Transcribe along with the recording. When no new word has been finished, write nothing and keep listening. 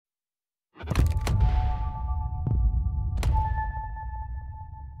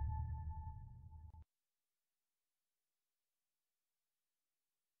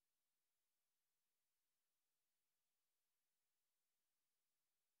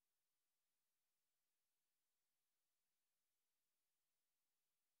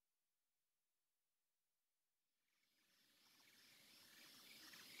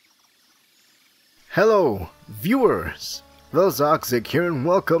Hello, viewers! Velzoxic here and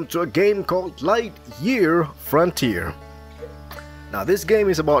welcome to a game called Lightyear Frontier. Now this game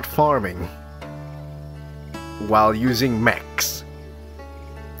is about farming while using mechs.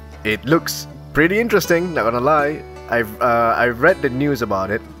 It looks pretty interesting, not gonna lie. I've read the news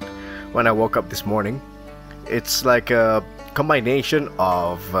about it when I woke up this morning. It's like a combination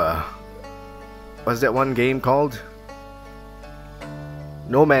of what's that one game called?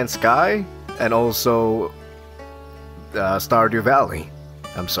 No Man's Sky and also Stardew Valley.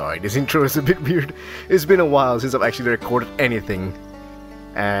 I'm sorry, this intro is a bit weird. It's been a while since I've actually recorded anything,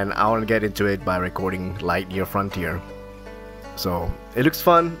 and I want to get into it by recording Lightyear Frontier. So it looks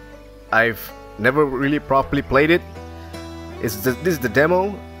fun. I've never really properly played it. This is the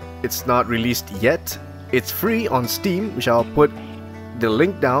demo. It's not released yet. It's free on Steam, which I'll put the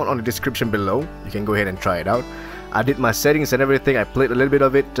link down on the description below. You can go ahead and try it out. I did my settings and everything. I played a little bit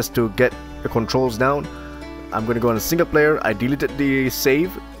of it just to get the controls down. I'm gonna go on a single player. I deleted the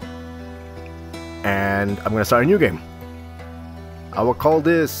save and I'm gonna start a new game. I will call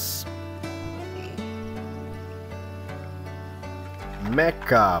this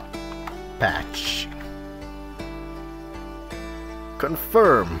Mecha Patch.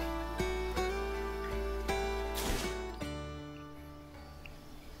 Confirm.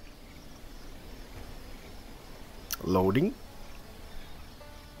 Loading.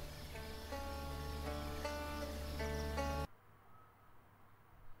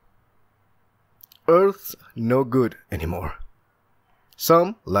 Earth's no good anymore.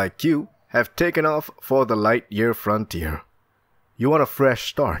 Some, like you, have taken off for the Lightyear Frontier. You want a fresh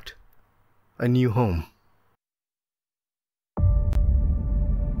start, a new home.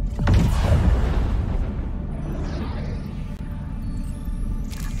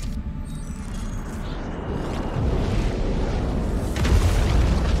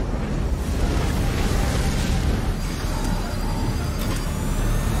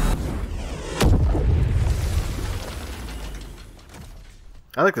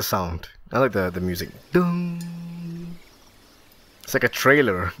 I like the sound. I like the music. Dun. It's like a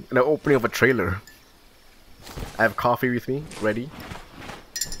trailer, the opening of a trailer. I have coffee with me, ready.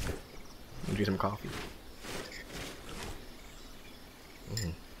 Drink some coffee.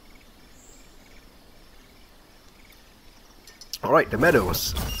 Alright, the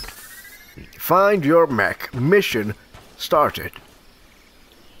meadows. Find your mech. Mission started.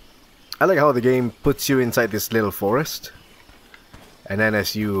 I like how the game puts you inside this little forest. And then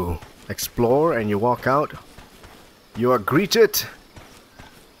as you explore and you walk out, you are greeted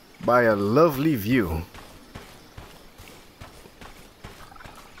by a lovely view.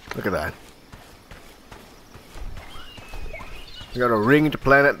 Look at that. You got a ringed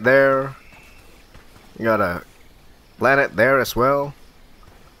planet there. You got a planet there as well.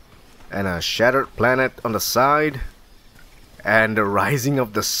 And a shattered planet on the side. And the rising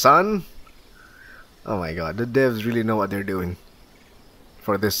of the sun. Oh my god, the devs really know what they're doing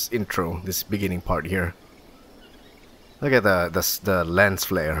for this intro, this beginning part here. Look at the lens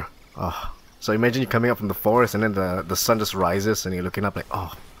flare. Oh, so imagine you coming up from the forest and then the sun just rises and you're looking up like,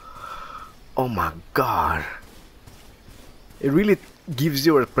 oh my god. It really gives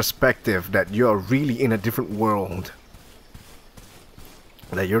you a perspective that you're really in a different world.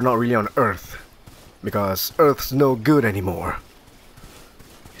 That you're not really on Earth, because Earth's no good anymore.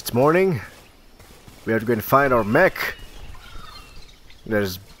 It's morning. We have to go and find our mech.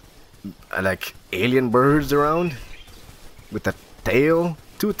 There's like alien birds around with a tail,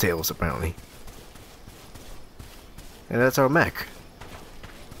 two tails apparently, and that's our mech.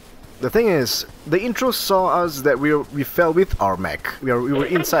 The thing is, the intro saw us that we fell with our mech. We were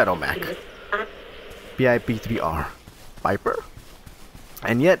inside our mech. PIP3R, Piper,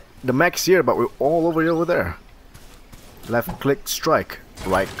 and yet the mech's here, but we're all over there. Left click strike,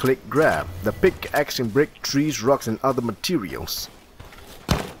 right click grab. The pickaxe can break trees, rocks, and other materials.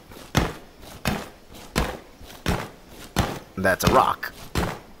 That's a rock.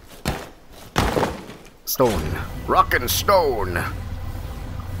 Stone. Rock and stone.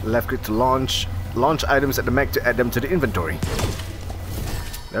 Left click to launch. Launch items at the mech to add them to the inventory.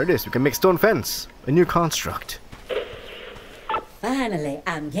 There it is. We can make stone fence. A new construct. Finally,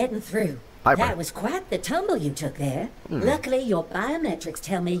 I'm getting through. Piper. That was quite the tumble you took there. Luckily, your biometrics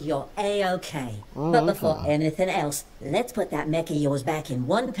tell me you're A-okay. But before anything else, let's put that mech of yours back in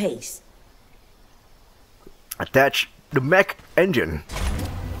one piece. Attach the mech engine.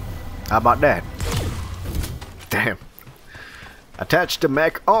 How about that? Damn. Attach the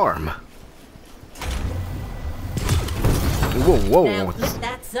mech arm. Whoa. Now flip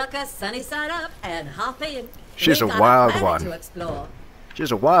that sucker sunny side up and hop in. She's We a got wild planet one. to explore.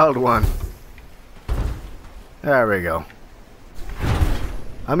 She's a wild one. There we go.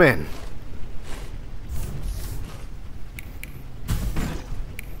 I'm in.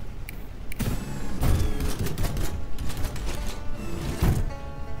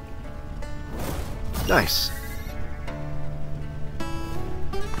 Nice.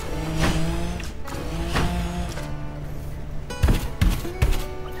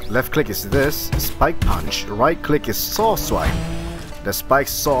 Left click is this, spike punch. Right click is saw swipe. The spike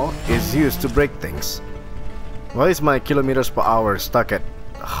saw is used to break things. Why is my kilometers per hour stuck at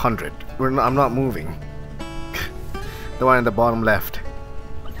 100? I'm not moving. The one in the bottom left.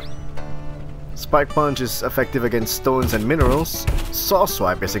 Spike punch is effective against stones and minerals. Saw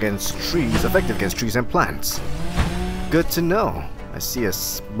swipe is against trees, effective against trees and plants. Good to know. I see a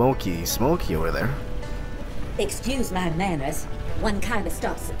smoky over there. Excuse my manners. One kind of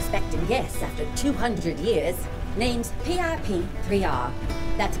stops suspecting yes after 200 years. Name's PIP-3R.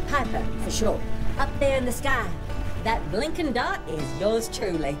 That's Piper for short. Up there in the sky. That blinking dot is yours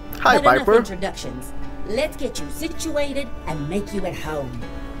truly. Hi, but Piper. Enough introductions. Let's get you situated and make you at home.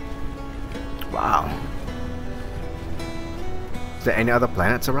 Wow. Is there any other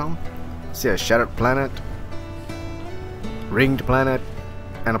planets around? I see a shattered planet, ringed planet,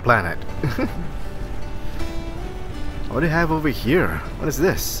 and a planet. What do you have over here? What is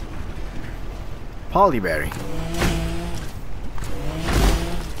this? Polyberry.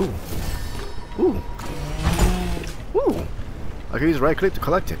 Ooh. Ooh. Ooh. I can use right click to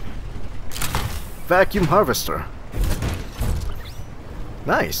collect it. Vacuum harvester.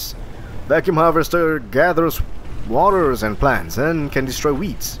 Nice. Vacuum harvester gathers waters and plants and can destroy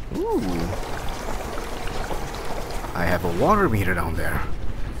weeds. Ooh. I have a water meter down there.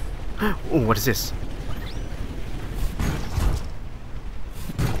 Oh, what is this?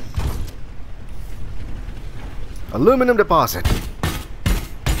 Aluminum deposit.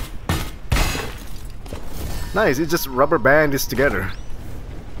 Nice, it just rubber band this together.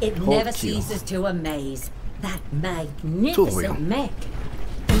 It Hold never Q. ceases to amaze. That Tool wheel. magnificent mech.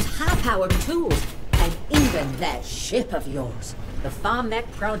 Those high-powered tools. And even that ship of yours. The farm mech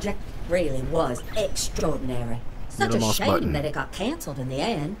project really was extraordinary. Such a Middle mouse shame button. that it got cancelled in the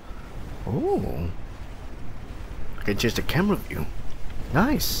end. Oh. I can change the camera view.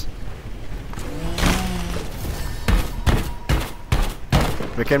 Nice.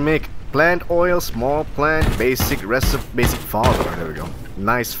 We can make plant oil, small plant, basic fodder. There we go.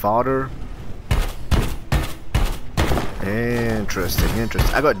 Nice fodder. Interesting.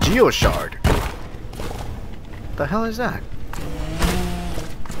 I got geoshard. What the hell is that?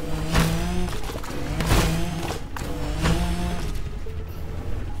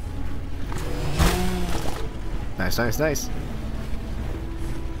 Nice.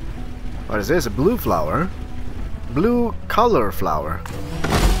 What is this? A blue flower? Blue color flower.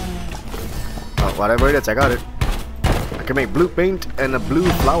 Oh, whatever it is, I got it. I can make blue paint and a blue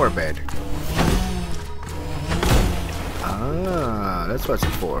flower bed. Ah, that's what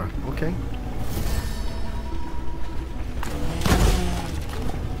it's for. Okay.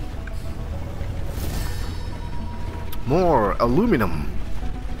 More aluminum.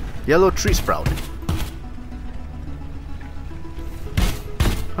 Yellow tree sprout.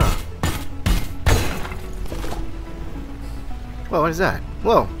 Huh. Whoa, what is that?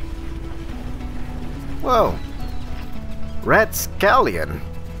 Whoa. Whoa. Red scallion.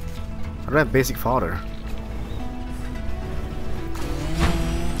 I don't have basic fodder.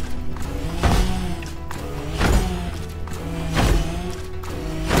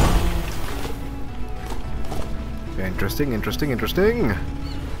 Interesting.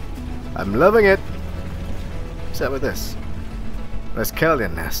 I'm loving it. What's that with this?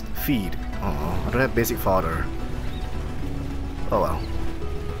 Rascallion nest. Feed. Oh, I don't have basic fodder. Oh well.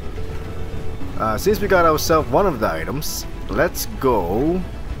 Since we got ourselves one of the items, let's go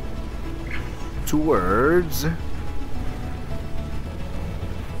towards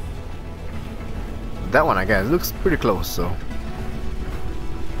that one, I guess. It looks pretty close, so.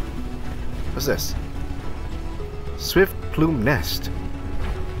 What's this? Swift plume nest.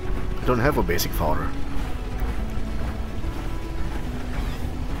 I don't have a basic fodder.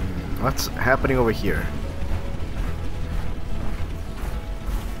 What's happening over here?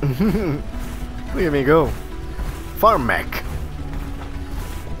 Look at me go. Farm mech.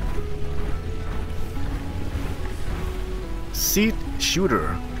 Seed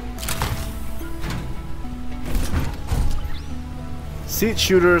shooter. Seed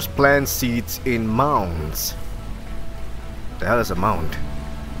shooters plant seeds in mounds. The hell is a mound?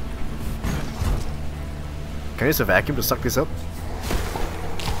 Can I use a vacuum to suck this up?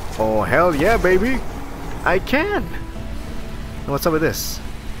 Oh hell yeah, baby! I can! What's up with this?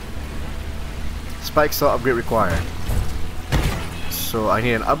 Spike saw upgrade required. So I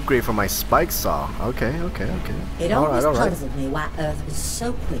need an upgrade for my spike saw. Okay. It always puzzled me why Earth was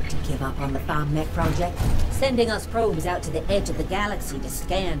so quick to give up on the farm mech project, sending us probes out to the edge of the galaxy to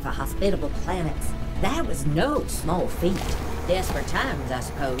scan for hospitable planets. That was no small feat. Desperate times, I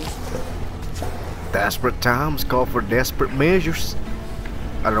suppose. Desperate times call for desperate measures.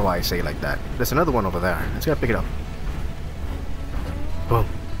 I don't know why I say it like that. There's another one over there. Let's go pick it up. Boom,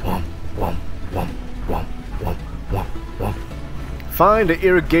 boom, boom, boom, boom, boom, boom, boom. Find the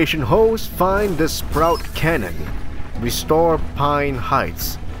irrigation hose. Find the sprout cannon. Restore Pine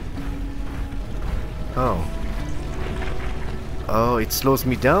Heights. Oh. Oh, it slows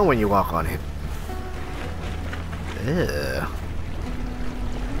me down when you walk on it. Ew.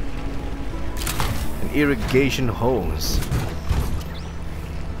 An irrigation hose.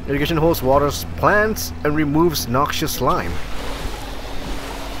 Irrigation hose waters plants and removes noxious slime.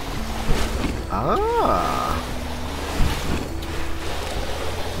 Ah.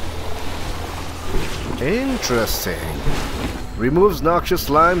 Interesting. Removes noxious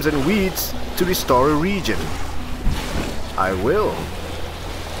slimes and weeds to restore a region. I will.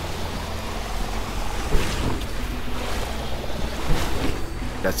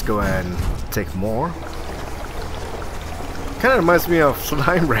 Let's go and take more. Kind of reminds me of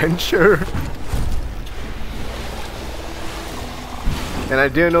Slime Rancher. And I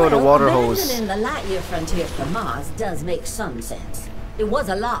do know the water hose. Abandoning the Lightyear frontier for Mars does make some sense. It was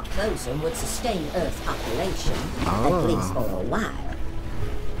a lot closer and would sustain Earth's population, at least for a while.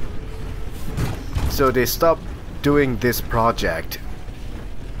 So they stopped doing this project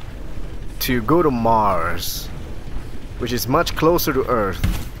to go to Mars, which is much closer to Earth,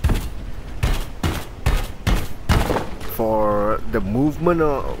 for the movement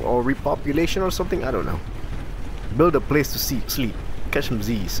or repopulation or something. I don't know. Build a place to sleep, catch some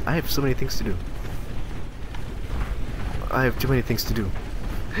Z's. I have so many things to do. I have too many things to do.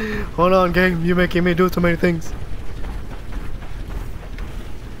 Hold on, game. You're making me do too many things.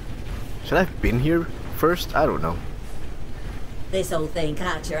 Should I have been here first? I don't know. This old thing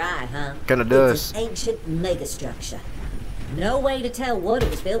caught your eye, huh? Kinda does. It's an ancient megastructure. No way to tell what it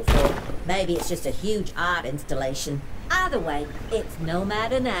was built for. Maybe it's just a huge art installation. Either way, it's no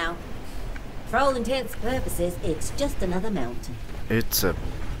matter now. For all intents and purposes, it's just another mountain. It's a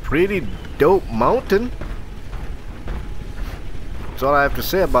pretty dope mountain. That's all I have to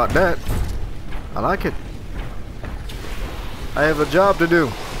say about that. I like it. I have a job to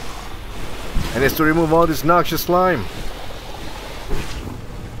do, and it's to remove all this noxious slime.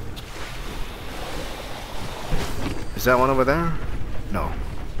 Is that one over there? No.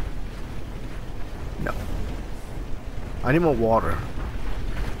 No. I need more water.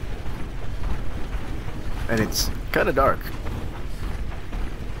 And it's kind of dark.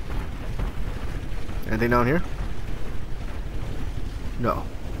 Anything down here? No.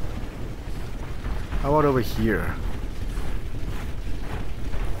 How about over here?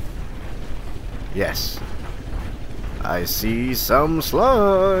 Yes. I see some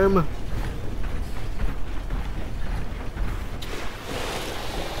slime.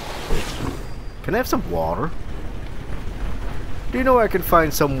 Can I have some water? Do you know where I can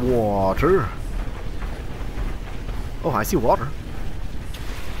find some water? Oh, I see water.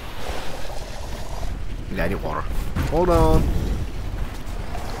 Yeah, I need water. Hold on.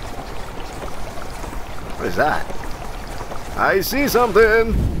 What is that? I see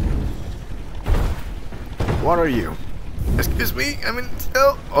something. What are you? Excuse me. I mean,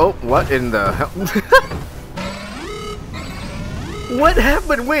 oh, what in the hell? What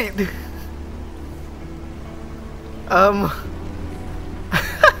happened? Wait.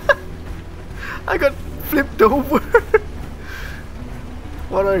 I got flipped over.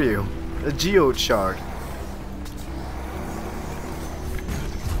 What are you? A geode shard.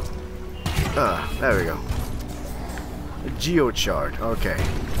 There we go. A geode shard. Okay.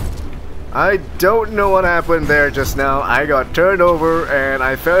 I don't know what happened there just now. I got turned over and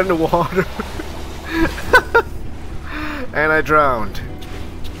I fell in the water. And I drowned.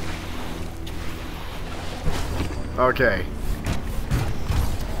 Okay.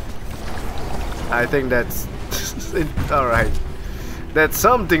 I think that's alright. That's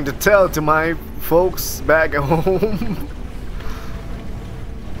something to tell to my folks back at home.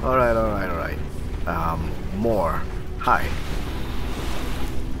 Alright. More. Hi.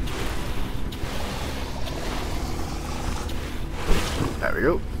 There we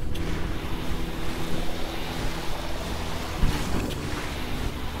go.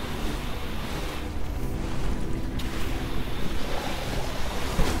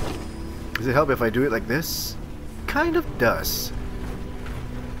 Does it help if I do it like this? Kind of does.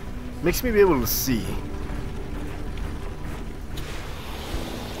 Makes me be able to see.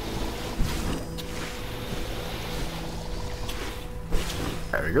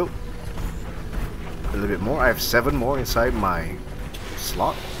 There we go. A little bit more. I have 7 more inside my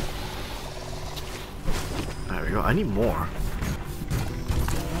slot. There we go. I need more.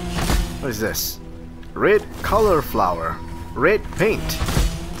 What is this? Red color flower. Red paint.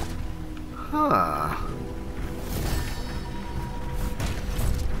 Huh.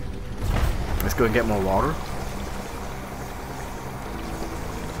 Let's go and get more water.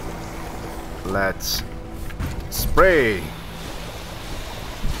 Let's spray.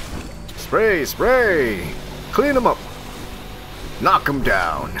 Spray, spray. Clean them up. Knock them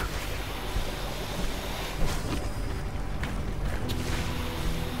down.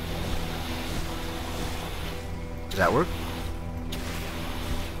 Does that work?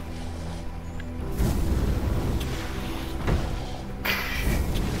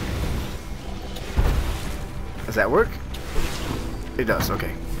 Does that work? It does,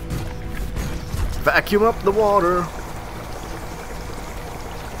 okay. Vacuum up the water.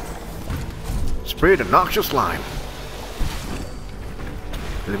 Spray the noxious lime.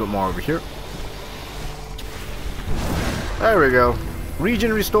 A little bit more over here. There we go.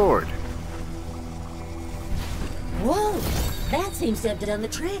 Region restored. Whoa! That seems to have done the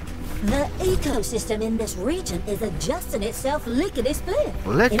trick. The ecosystem in this region is adjusting itself lickety-split.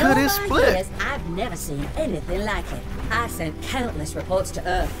 Lickety-split? Years, I've never seen anything like it. I sent countless reports to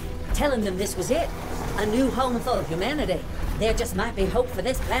Earth, telling them this was it. A new home for humanity. There just might be hope for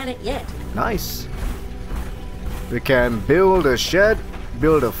this planet yet. Nice. We can build a shed,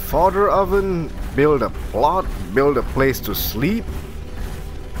 build a fodder oven, build a plot, build a place to sleep,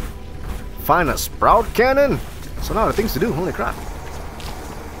 find a sprout cannon. That's a lot of things to do, holy crap.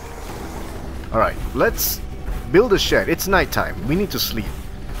 Alright, let's build a shed. It's nighttime. We need to sleep.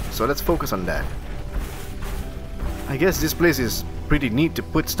 So let's focus on that. I guess this place is pretty neat to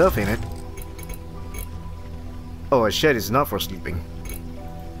put stuff in it. Oh, a shed is not for sleeping.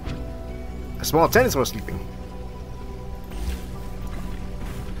 A small tent is for sleeping.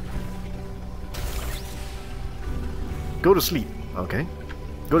 Go to sleep. Okay.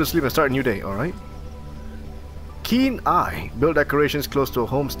 Go to sleep and start a new day, alright? Keen eye. Build decorations close to a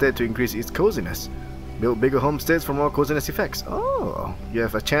homestead to increase its coziness. Build bigger homesteads for more coziness effects. Oh, you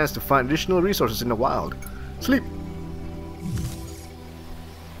have a chance to find additional resources in the wild. Sleep.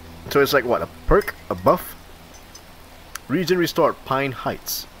 So it's like what? A perk? A buff? Region restored. Pine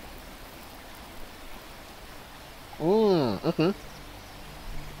Heights. The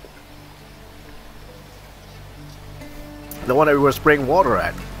one that we were spraying water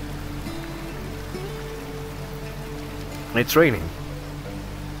at. It's raining.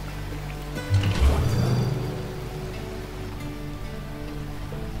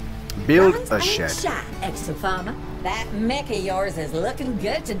 Build a shed. Shot, exofarmer. That mech of yours is looking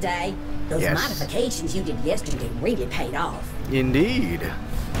good today. Those modifications you did yesterday really paid off. Indeed.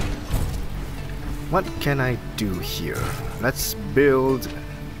 What can I do here? Let's build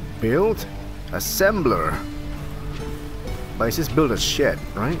assembler. But it says build a shed,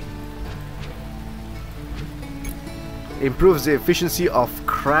 right? Improves the efficiency of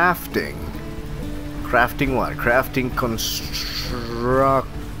crafting. Crafting what? Crafting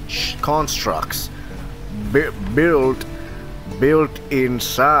constructs. Built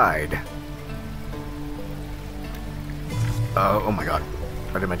inside. Oh my god.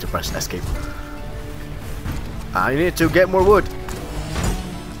 I didn't mean to press escape. I need to get more wood.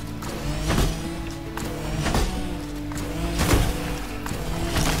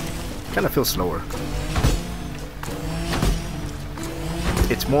 Kind of feels slower.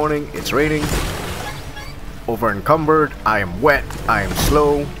 It's morning, it's raining. Over encumbered, I am wet, I am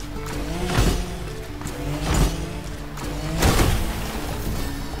slow.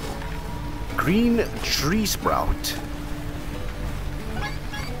 Green tree sprout.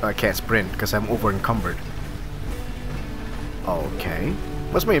 I can't sprint because I'm over encumbered. Okay.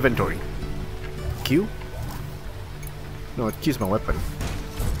 What's my inventory? Q? No, Q is my weapon.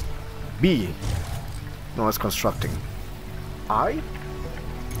 B. No, it's constructing. I?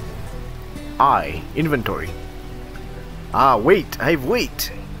 Inventory. Ah, weight. I have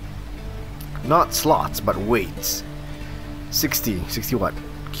weight. Not slots, but weights. 60 what?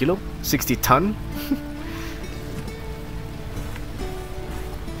 Kilo? 60 ton?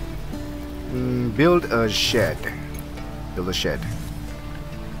 Build a shed. Build a shed.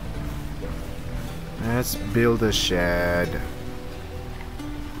 Let's build a shed.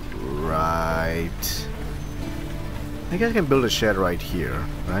 Right. I guess I can build a shed right here,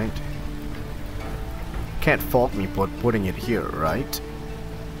 right? Can't fault me for putting it here, right?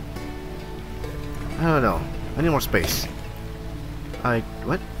 I don't know. I need more space.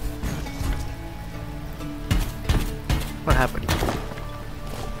 What? What happened?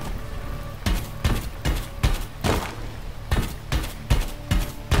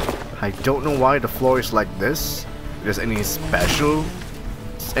 I don't know why the floor is like this. If there's anything special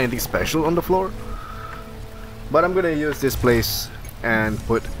on the floor. But I'm gonna use this place and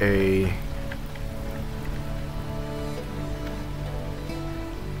put a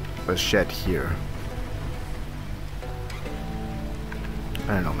shed here.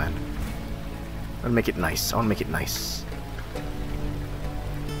 I don't know, man. I'll make it nice. I wanna make it nice.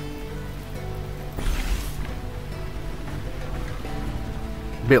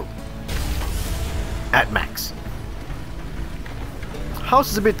 Build. At max. House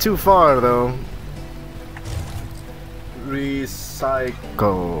is a bit too far though. Recycling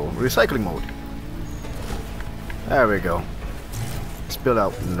mode. There we go. Let's build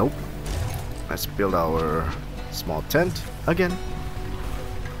out. Nope. Let's build our small tent again.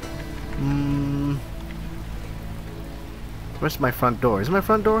 Where's my front door? Is it my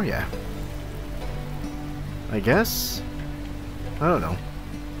front door? Yeah. I guess. I don't know.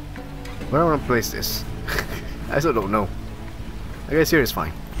 Where do I want to place this? I still don't know. I guess here is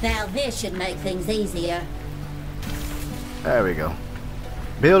fine. Now this should make things easier. There we go.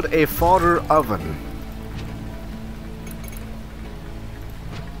 Build a fodder oven.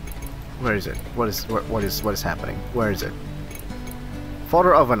 Where is it? What is happening? Where is it?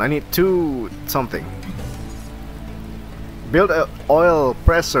 Fodder oven. I need 2 something. Build a oil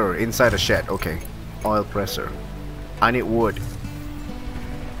presser inside a shed. Okay. Oil presser. I need wood.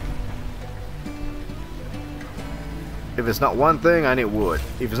 If it's not one thing, I need wood.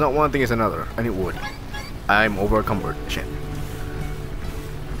 If it's not one thing, it's another. I need wood. I'm over encumbered. Shit.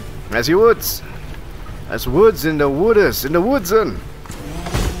 That's your woods. That's woods in the wooders. In the woodsen.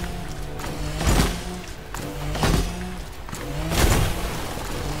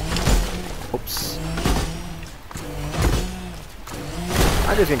 Oops.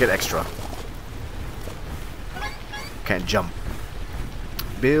 I just can get extra. Can't jump.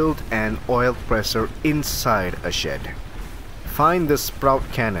 Build an oil presser inside a shed. Find the sprout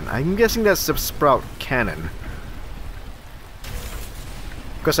cannon. I'm guessing that's the sprout cannon.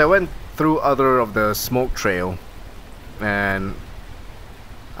 Because I went through other of the smoke trail and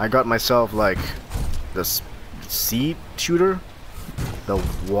I got myself like the seed shooter, the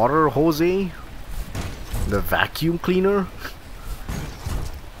water hose, the vacuum cleaner.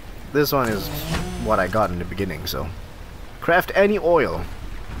 This one is what I got in the beginning, so. Craft any oil.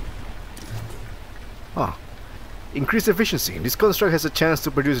 Oh. Increase efficiency. This construct has a chance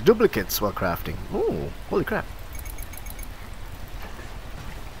to produce duplicates while crafting. Oh, holy crap.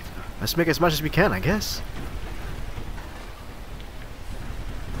 Let's make as much as we can, I guess.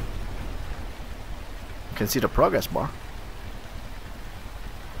 You can see the progress bar.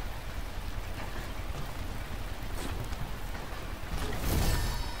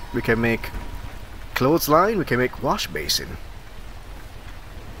 We can make clothesline, we can make wash basin.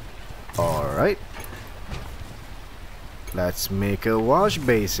 Alright. Let's make a wash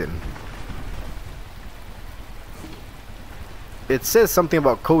basin. It says something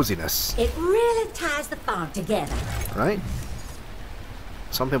about coziness. It really ties the farm together. Right?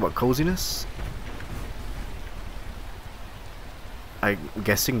 Something about coziness? I'm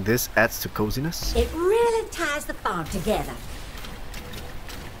guessing this adds to coziness? It really ties the farm together.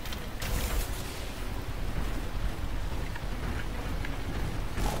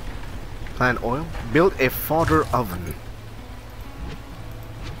 Plant oil. Build a fodder oven.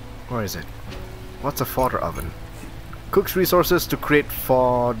 Where is it? What's a fodder oven? Cooks resources to create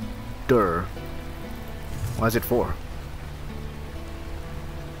fodder. What is it for?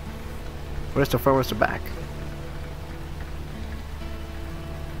 Where's the front, where's the back?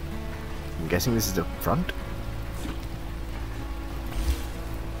 I'm guessing this is the front?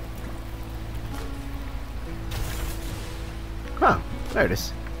 Huh, there it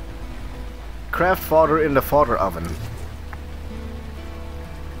is. Craft fodder in the fodder oven.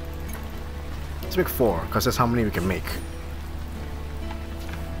 Let's make 4, because that's how many we can make.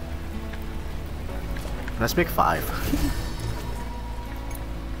 Let's make 5.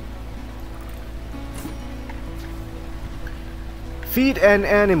 Feed an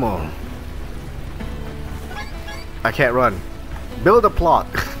animal. I can't run. Build a plot.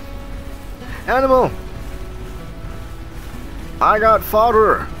 Animal. I got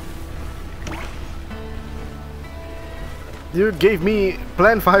fodder. You gave me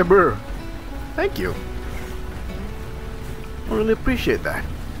plant fiber. Thank you. I really appreciate that.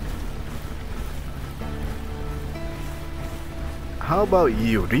 How about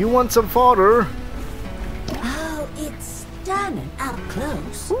you? Do you want some fodder? stunning up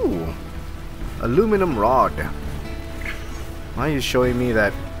close. Ooh. Aluminum rod. Why are you showing me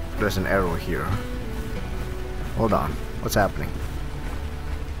that there's an arrow here? Hold on. What's happening?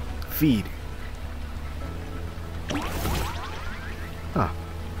 Feed. Huh.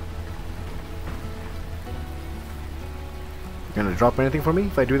 You gonna drop anything for me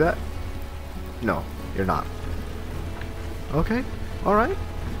if I do that? No, you're not. Okay, alright.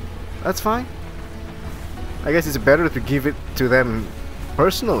 That's fine. I guess it's better to give it to them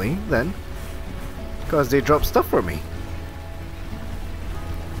personally then, because they drop stuff for me.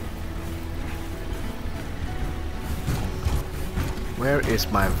 Where is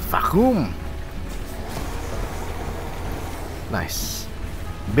my vacuum? Nice.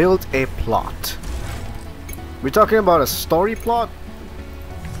 Build a plot. We're talking about a story plot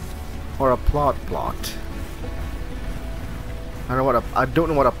or a plot? I don't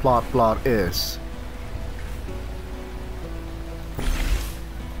know what a plot is.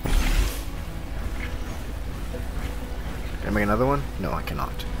 Can I make another one? No, I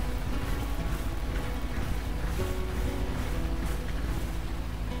cannot.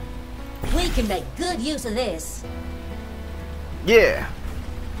 We can make good use of this. Yeah.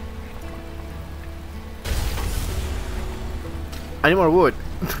 I need more wood.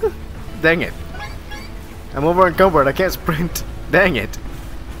 Dang it. I'm over encumbered. I can't sprint. Dang it.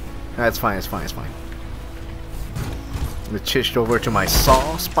 That's fine. It's fine. It's fine. I'm gonna switch over to my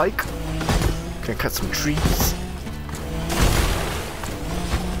saw spike. Can cut some trees.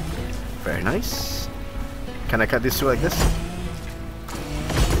 Very nice. Can I cut this too like this?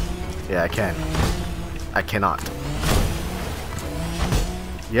 Yeah, I can. I cannot.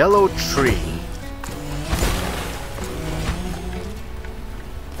 Yellow tree.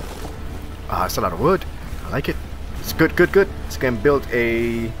 Ah, it's a lot of wood. I like it. It's good. It's gonna build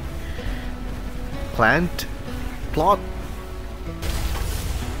a plant plot.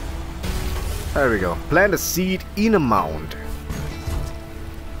 There we go. Plant a seed in a mound.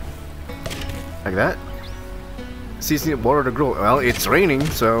 Like that. Seeds need water to grow. Well, it's raining,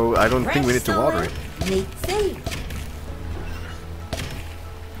 so I don't think we need to water it. Neat seed.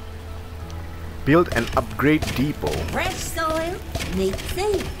 Build an upgrade depot. Fresh soil, neat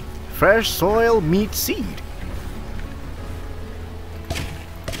seed. Fresh soil meets seed.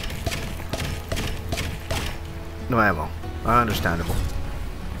 No ammo. Understandable.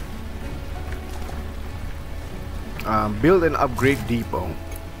 Build an upgrade depot.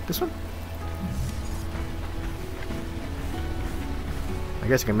 This one? I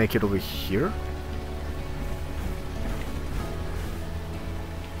guess I can make it over here.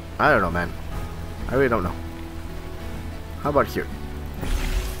 I don't know, man. I really don't know. How about here?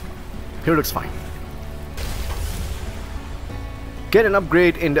 Here looks fine. Get an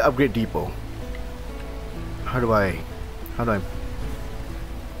upgrade in the upgrade depot. How do I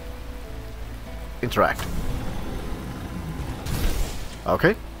interact?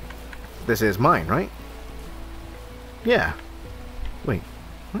 Okay. This is mine, right? Yeah. Wait.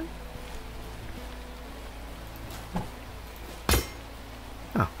 What?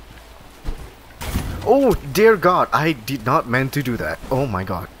 Oh. Oh, dear God. I did not meant to do that. Oh my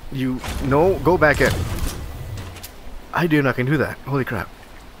God. No, go back in. I did not can do that. Holy crap.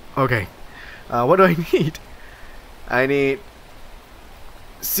 Okay. What do I need? I need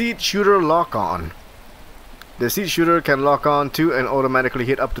seed shooter lock on. The seed shooter can lock on to and automatically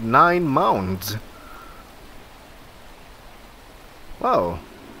hit up to 9 mounds. Wow.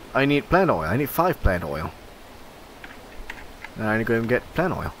 I need plant oil. I need 5 plant oil. And I need to go and get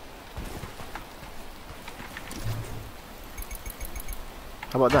plant oil.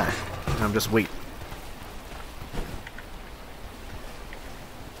 How about that? I'm just wait.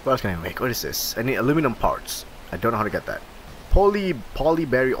 What else can I make? What is this? I need aluminum parts. I don't know how to get that.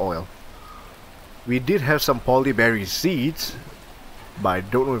 Polyberry oil. We did have some polyberry seeds, but I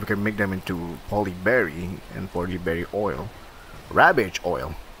don't know if we can make them into polyberry and polyberry oil. Rabbage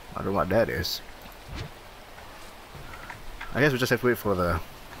oil. I don't know what that is. I guess we just have to wait for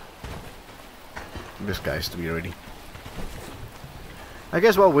this guys to be ready. I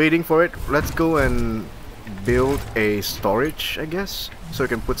guess while waiting for it, let's go and build a storage, I guess, so we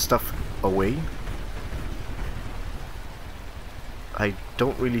can put stuff away. I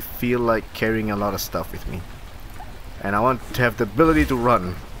don't really feel like carrying a lot of stuff with me, and I want to have the ability to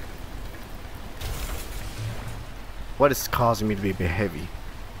run. What is causing me to be a bit heavy?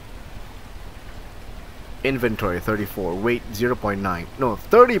 Inventory 34, weight 0.9, no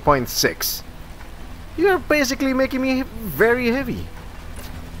 30.6. You're basically making me very heavy.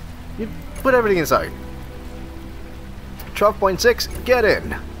 You put everything inside. 12.6, get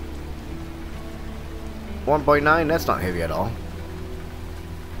in. 1.9, that's not heavy at all.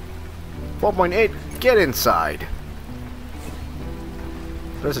 4.8, get inside.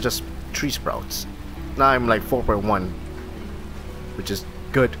 Those are just tree sprouts. Now I'm like 4.1, which is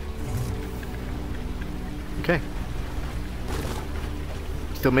good. Okay.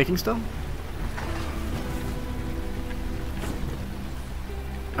 Still making stuff?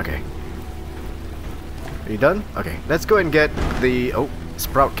 Okay. Are you done? Okay, let's go and get the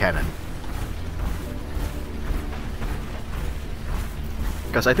sprout cannon.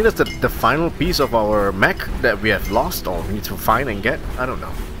 Because I think that's the final piece of our mech that we have lost or we need to find and get. I don't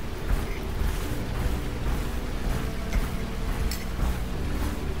know.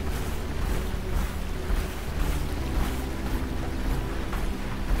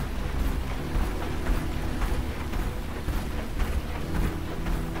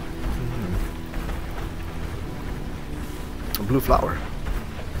 A blue flower.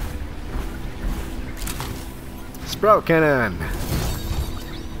 Sprout cannon.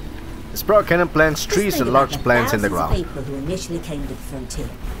 The sprout cannon plants trees and large plants in the ground. People who initially came to the frontier,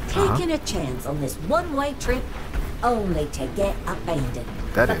 taking a chance on this one-way trip, only to get abandoned.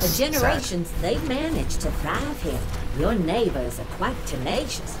 But the generations they've managed to thrive here. Your neighbors are quite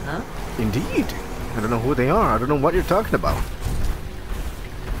tenacious, huh? Indeed. I don't know who they are. I don't know what you're talking about.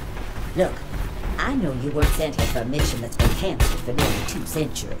 Look, I know you weren't sent here for a mission that's been cancelled for nearly 2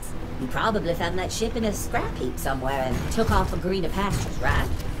 centuries. You probably found that ship in a scrap heap somewhere and took off for greener pastures, right?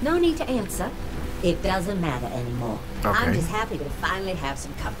 No need to answer. It doesn't matter anymore. Okay. I'm just happy to finally have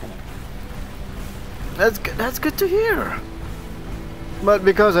some company. That's good to hear. But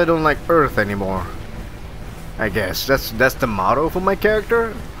because I don't like Earth anymore, I guess that's the motto for my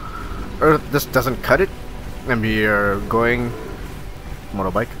character. Earth just doesn't cut it, and we are going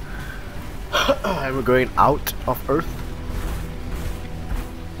motorbike. And we're going out of Earth.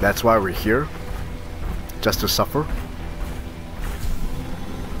 That's why we're here, just to suffer.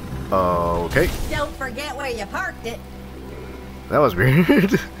 Okay. Don't forget where you parked it. That was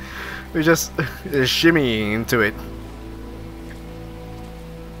weird. We just shimmy into it.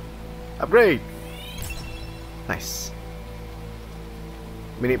 Upgrade. Nice.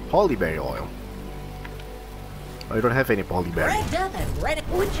 We need polyberry oil. I don't have any polyberry. Rigged up and ready.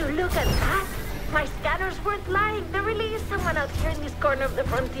 Would you look at that? My scanners weren't lying. There really is someone out here in this corner of the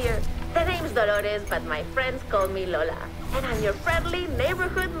frontier. The name's Dolores, but my friends call me Lola. And I'm your friendly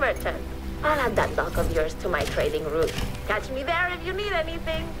neighborhood merchant. I'll add that dock of yours to my trading route. Catch me there if you need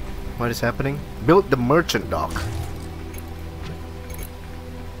anything. What is happening? Build the merchant dock.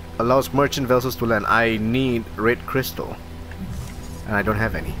 Allows merchant vessels to land. I need red crystal. And I don't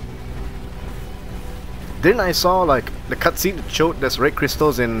have any. Didn't I saw like the cutscene that showed there's red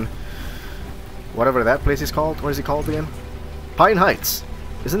crystals in whatever that place is called? What is it called again? Pine Heights.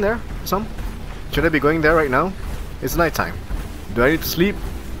 Isn't there some? Should I be going there right now? It's nighttime. Do I need to sleep?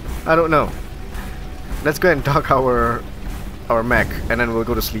 I don't know. Let's go and dock our mech and then we'll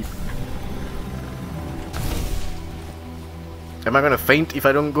go to sleep. Am I gonna faint if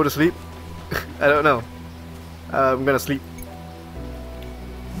I don't go to sleep? I don't know. I'm gonna sleep.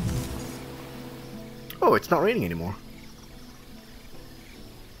 Oh, it's not raining anymore.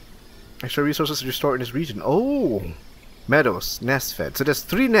 Extra resources restored in this region. Oh! Meadows, nest fed. So there's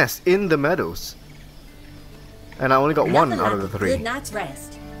 3 nests in the meadows. And I only got Nothing 1 out like of the a 3. Good night's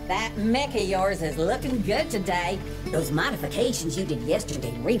rest. That mech of yours is looking good today. Those modifications you did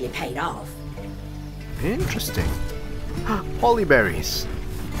yesterday really paid off. Interesting. Polyberries.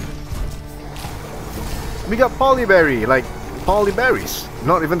 We got polyberry, like polyberries.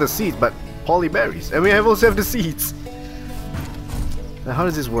 Not even the seeds, but polyberries. And we also have the seeds. Now how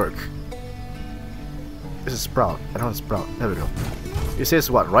does this work? This is sprout. I don't sprout. There we go. It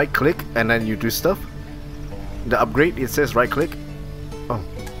says what? Right click and then you do stuff. The upgrade, it says right click. Oh.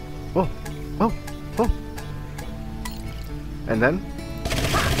 Oh. Oh. Oh. And then?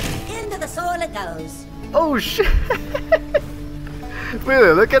 Into the soil it goes. Oh shit!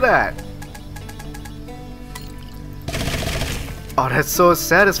 Really, look at that! Oh, that's so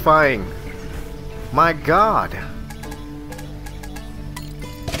satisfying! My god!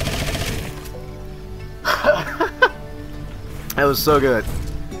 That was so good.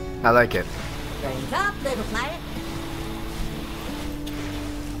 I like it. Drink up, little plant.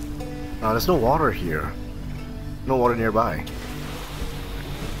 Oh, there's no water here. No water nearby.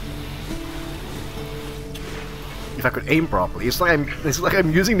 If I could aim properly, it's like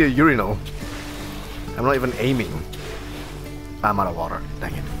I'm using the urinal. I'm not even aiming. I'm out of water.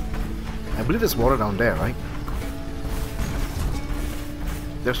 Dang it. I believe there's water down there, right?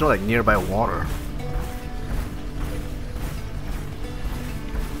 There's no like nearby water.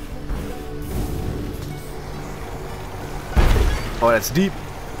 Oh, that's deep.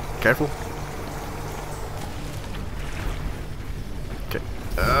 Careful. Okay.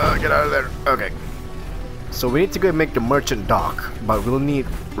 Get out of there. Okay. So we need to go and make the merchant dock, but we'll need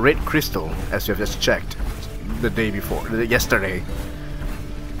red crystal, as we have just checked the day before, yesterday.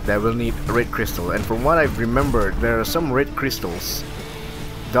 That will need red crystal, and from what I remember, there are some red crystals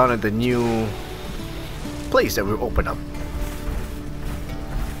down at the new place that we opened up.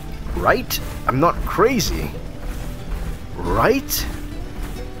 Right? I'm not crazy. Right?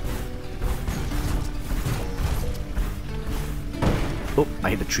 Oh, I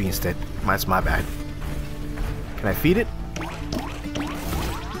hit the tree instead. That's my bad. Can I feed it?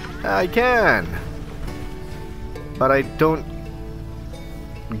 I can. But I don't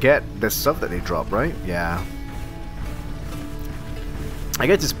get the stuff that they drop, right? Yeah. I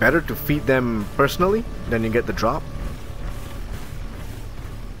guess it's better to feed them personally than you get the drop.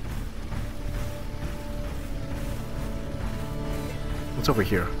 What's over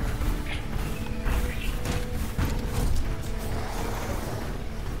here?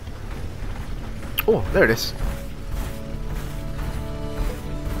 Oh, there it is.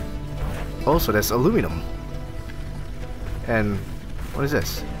 Also, there's aluminum. And what is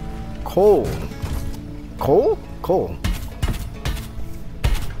this? Coal. Coal? Coal.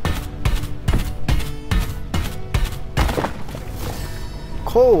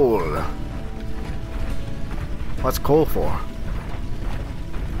 Coal. What's coal for?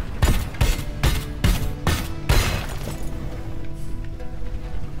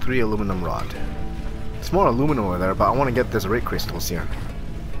 Three aluminum rod. It's more aluminum over there, but I want to get this red crystals here.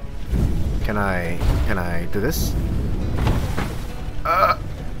 Can I do this?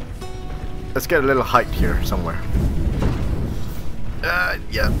 Let's get a little height here somewhere.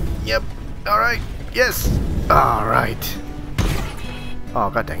 Yep. Alright, yes! Alright. Oh,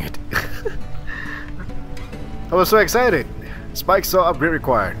 god dang it. I was so excited! Spike saw upgrade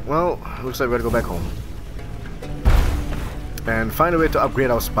required. Well, looks like we gotta go back home. And find a way to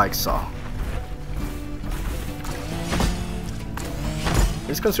upgrade our spike saw.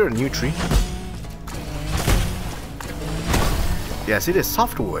 Let's consider a new tree. Yes, it is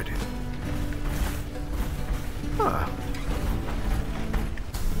softwood. Huh.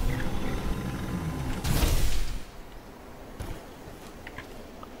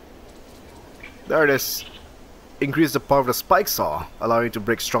 There it is. Increase the power of the spike saw, allowing you to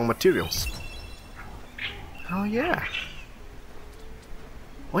break strong materials. Oh yeah.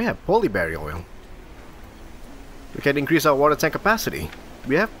 Oh yeah, polyberry oil. We can increase our water tank capacity.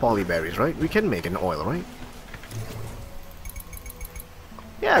 We have polyberries, right? We can make an oil, right?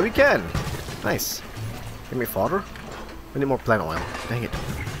 Yeah, we can. Nice. Give me fodder. We need more plant oil. Dang it.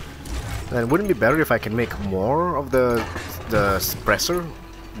 Then wouldn't it be better if I can make more of the suppressor?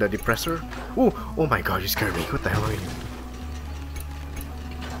 The depressor? Ooh, oh my god, you scared me. What the hell are you?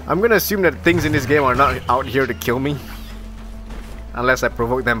 I'm gonna assume that things in this game are not out here to kill me. Unless I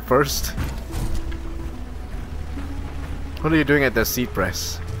provoke them first. What are you doing at the seed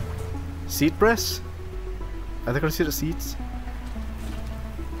press? Seed press? Are they considered seeds?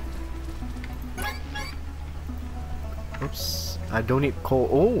 Oops. I don't need coal.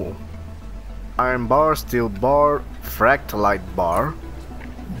 Oh! Iron bar, steel bar, fractalite bar.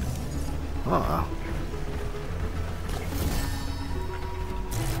 Ah.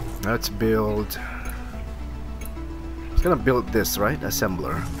 Let's build. It's gonna build this, right?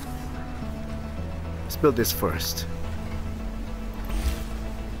 Assembler. Let's build this first.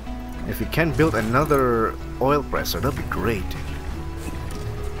 If we can build another oil presser, that'd be great.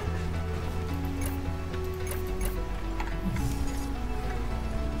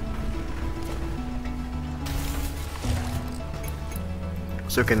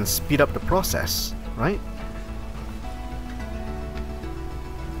 So we can speed up the process, right?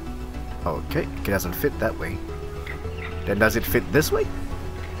 Okay, it doesn't fit that way. Then does it fit this way?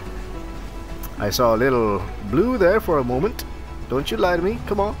 I saw a little blue there for a moment. Don't you lie to me,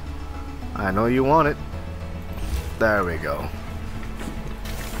 come on. I know you want it. There we go.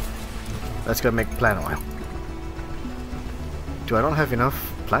 Let's go make plant oil. Do I not have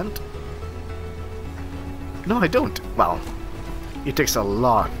enough plant? No, I don't. Wow. It takes a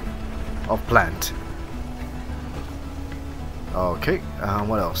lot of plant. Okay,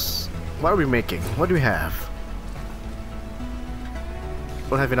 what else? What are we making? What do we have?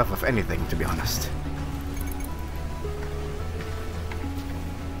 Don't have enough of anything, to be honest.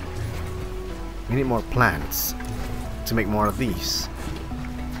 We need more plants to make more of these.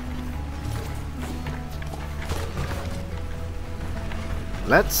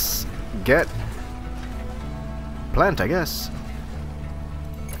 Let's get plant, I guess.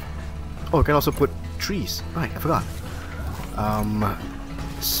 Oh, we can also put trees. Right, I forgot.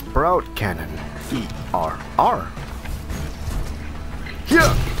 Sprout cannon. E-R-R.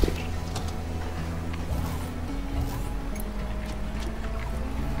 Here!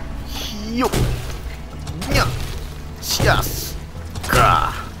 Yo! Yeah! Yes!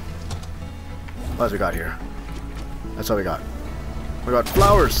 Gah! What else we got here? That's all we got. We got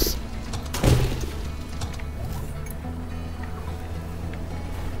flowers!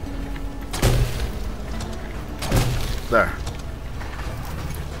 There.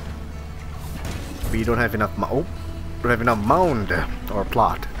 We don't have enough mound or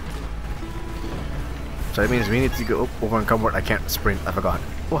plot. So that means we need to go over and come. I can't sprint. I forgot.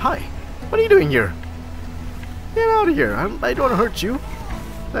 Oh hi! What are you doing here? Get out of here! I don't want to hurt you.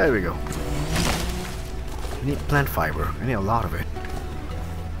 There we go. I need plant fiber. I need a lot of it,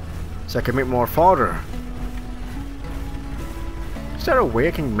 so I can make more fodder. Is there a way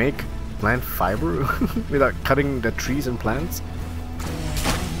I can make plant fiber without cutting the trees and plants?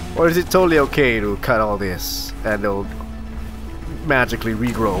 Or is it totally okay to cut all this and they'll magically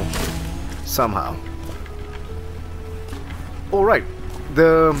regrow somehow? Alright,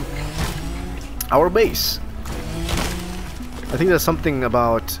 our base. I think there's something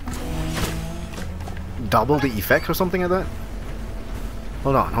about double the effect or something like that.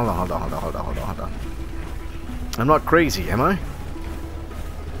 Hold on. I'm not crazy, am I?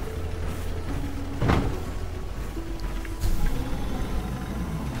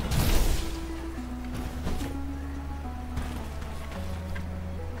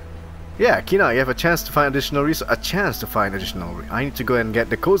 Yeah, Kina, you have a chance to find additional I need to go and get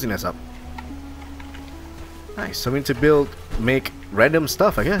the coziness up. Nice, so we need to make random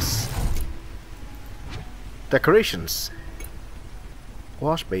stuff, I guess. Decorations.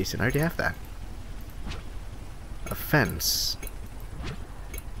 Wash basin, I already have that. A fence.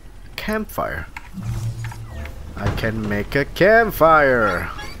 Campfire. I can make a campfire.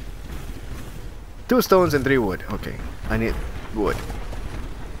 2 stones and 3 wood. Okay, I need wood.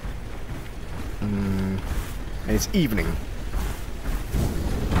 And it's evening.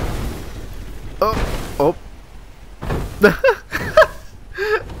 Oh.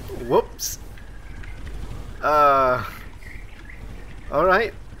 Whoops.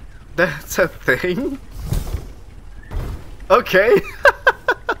 Alright. That's a thing. Okay.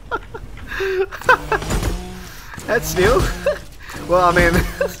 That's new. Well, I mean,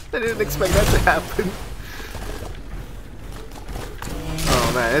 I didn't expect that to happen.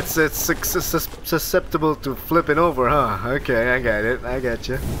 Oh man, it's susceptible to flipping over, huh? Okay, I get it. I get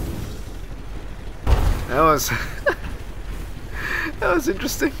you. That was that was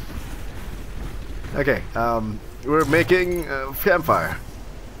interesting. Okay, we're making a campfire.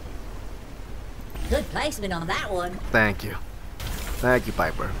 Good placement on that one. Thank you,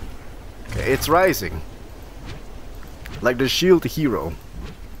 Piper. Okay, it's rising, like the shield hero.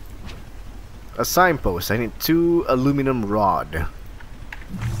 A signpost. I need 2 aluminum rod.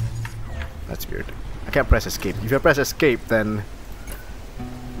 That's weird. I can't press escape. If I press escape, then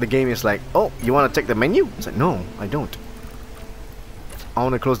the game is like, oh, you want to check the menu? It's like, no, I don't. I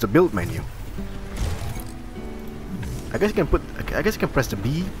want to close the build menu. I guess you can press the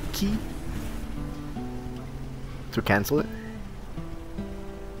B key to cancel it.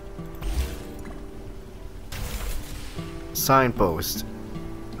 Signpost.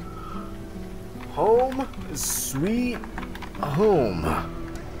 Home, sweet home.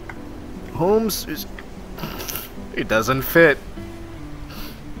 Homes is... It doesn't fit.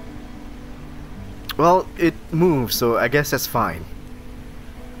 Well, it moves, so I guess that's fine.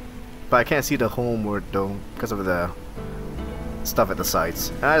 But I can't see the home word though, because of the stuff at the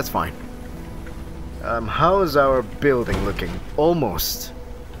sides. That's fine. How's our building looking? Almost.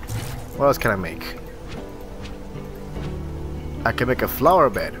 What else can I make? I can make a flower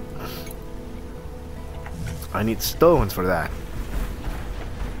bed. I need stones for that.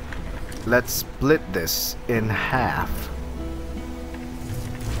 Let's split this in half.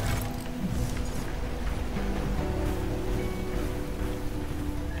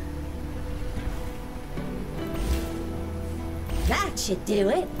 That should do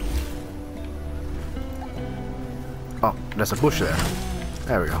it. Oh, there's a bush there.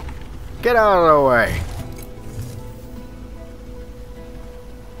 There we go. Get out of the way.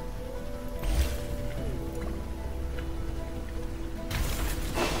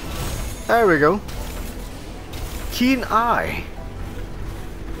 There we go. Keen eye.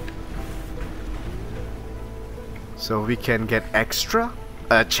 So we can get extra?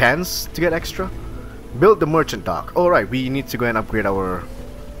 A chance to get extra? Build the merchant dock. Alright, we need to go and upgrade our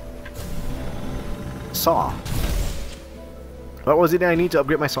saw. What was it that I need to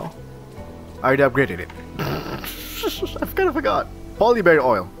upgrade my saw? I already upgraded it. I kind of forgot. Polyberry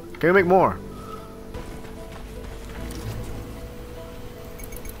oil. Can we make more?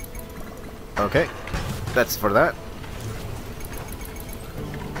 Okay. That's for that.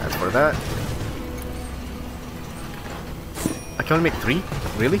 That's for that. I can only make 3?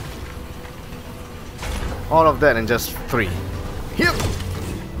 Really? All of that and just 3. Here!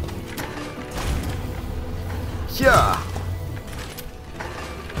 Yeah!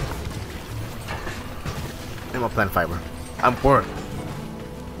 I'm a plant fiber. I'm poor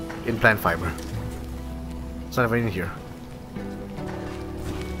in plant fiber. It's not even in here.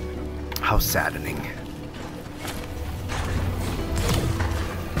 How saddening.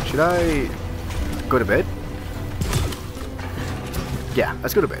 Should I go to bed? Yeah,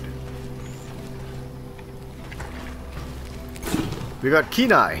 let's go to bed. We got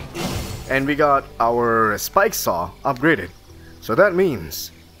Kenai, and we got our spike saw upgraded. So that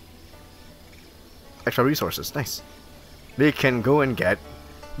means extra resources. Nice. We can go and get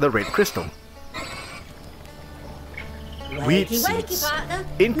the red crystal. Wheat seeds partner.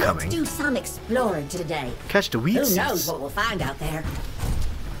 incoming. Let's do some exploring today. Catch the wheat Who seeds. knows what we'll find out there?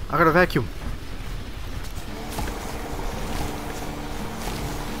 I got a vacuum.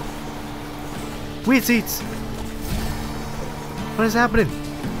 Wheat seeds. What is happening?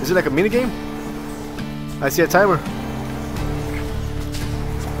 Is it like a mini game? I see a timer.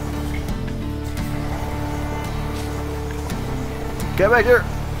 Get back here.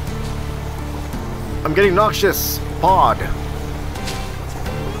 I'm getting noxious. Pod.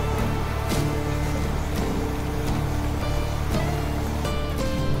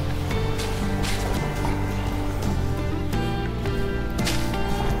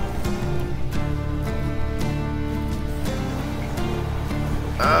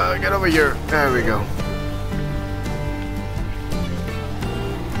 Get over here. There we go.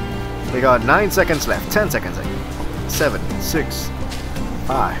 We got 9 seconds left. 10 seconds. 7, 6,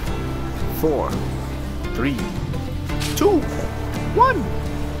 5, 4, 3, 2, 1,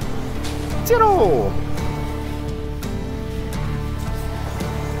 0.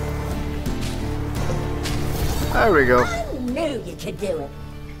 There we go. I knew you could do it.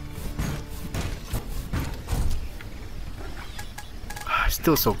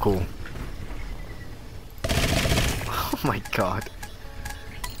 Still so cool. Oh my god.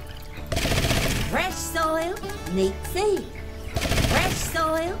 Fresh soil, neat seed. Fresh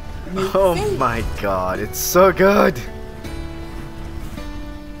soil, neat Oh seed. my god, it's so good.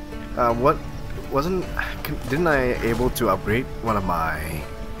 What wasn't didn't I able to upgrade one of my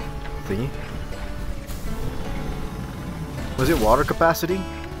thingy? Was it water capacity?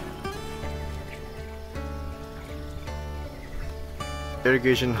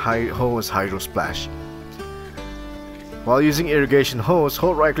 Irrigation hose hydro splash. While using irrigation hose,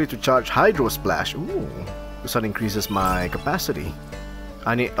 hold right click to charge hydro splash. Ooh, this one increases my capacity.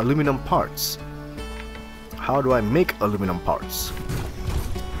 I need aluminum parts. How do I make aluminum parts?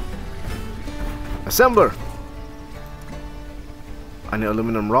 Assembler. I need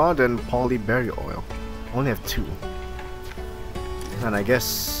aluminum rod and polyberry oil. Only have 2. And I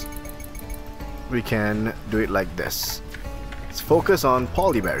guess we can do it like this. Let's focus on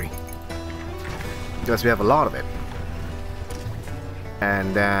polyberry because we have a lot of it,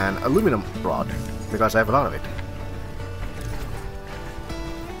 and then aluminum rod because I have a lot of it.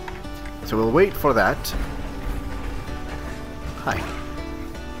 So we'll wait for that. Hi.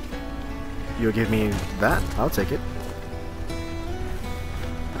 You'll give me that? I'll take it.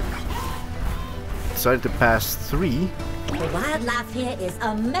 Decided to pass 3. The wildlife here is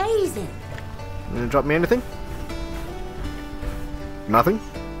amazing. You gonna drop me anything? Nothing?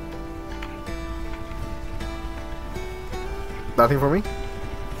 Nothing for me?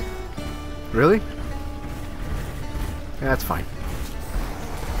 Really? Yeah, that's fine.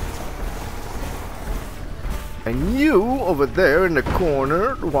 And you over there in the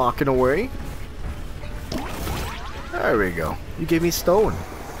corner walking away. There we go. You gave me stone.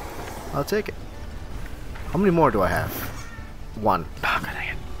 I'll take it. How many more do I have? 1. Oh, God dang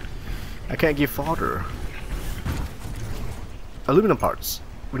it. I can't give fodder. Aluminum parts.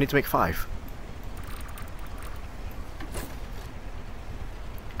 We need to make 5.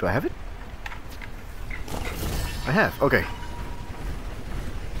 Do I have it? I have. Okay.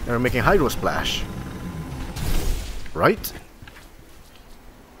 Now we're making hydro splash. Right?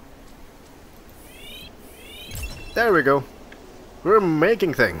 There we go. We're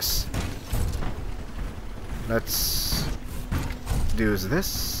making things. Let's do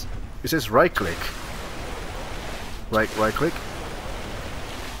this. It says right click. Right click.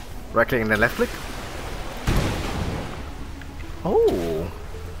 Right click and then left click. Oh.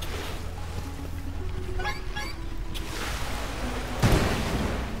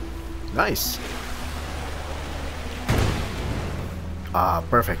 Nice. Ah,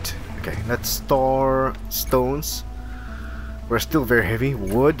 perfect. Okay, let's store stones. We're still very heavy.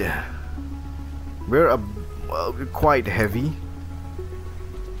 Wood. We're well, quite heavy.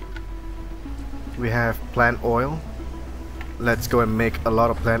 We have plant oil. Let's go and make a lot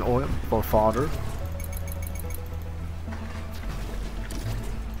of plant oil for fodder.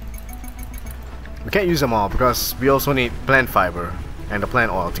 We can't use them all because we also need plant fiber and the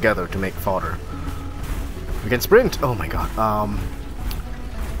plant oil together to make fodder. We can sprint. Oh my god.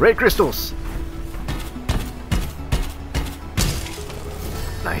 Red crystals.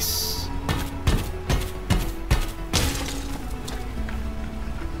 Nice.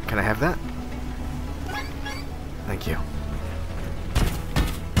 Can I have that? Thank you.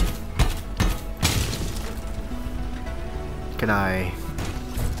 Can I?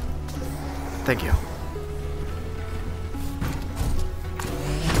 Thank you.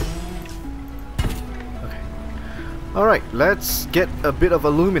 Okay. Alright, let's get a bit of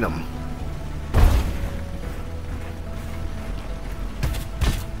aluminum.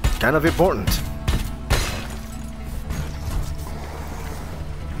 Kind of important.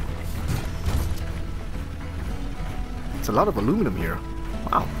 It's a lot of aluminum here.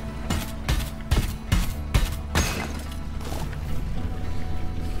 Wow.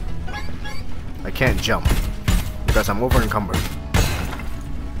 I can't jump because I'm over encumbered.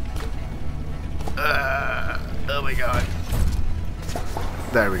 Oh my god.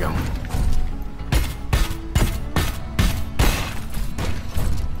 There we go.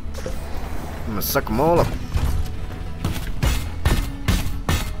 I'm gonna suck them all up.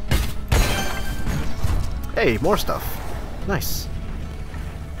 Hey, more stuff. Nice.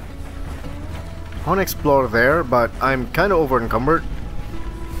 I want to explore there, but I'm kind of over encumbered.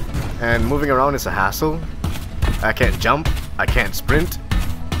 And moving around is a hassle. I can't jump. I can't sprint.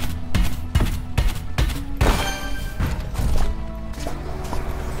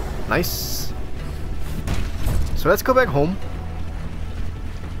 Nice. So let's go back home.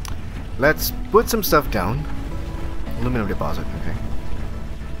 Let's put some stuff down. Aluminum deposit, okay.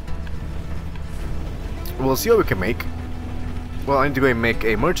 We'll see what we can make. Well, I need to go and make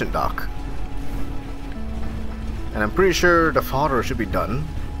a merchant dock. And I'm pretty sure the fodder should be done.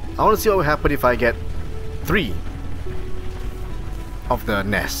 I want to see what will happen if I get 3 of the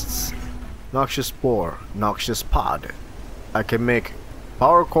nests. Noxious spore, noxious pod. I can make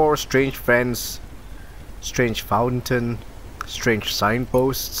power core, strange fence, strange fountain, strange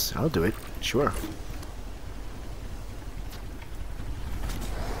signposts. I'll do it, sure.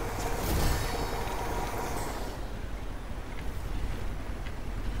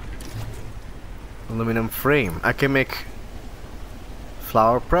 Aluminum frame. I can make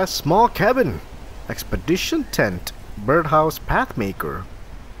flower press, small cabin, expedition tent, birdhouse, pathmaker,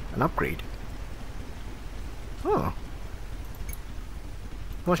 an upgrade. Oh.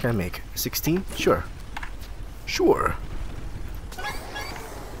 How much can I make? 16? Sure. Sure.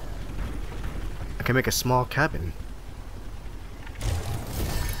 I can make a small cabin.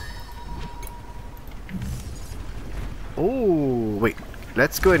 Oh, wait.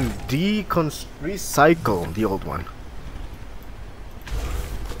 Let's go and recycle the old one.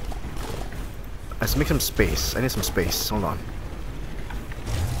 Let's make some space. I need some space. Hold on.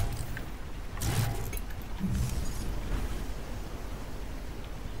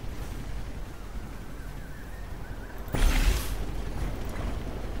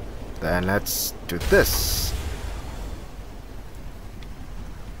 Then let's do this.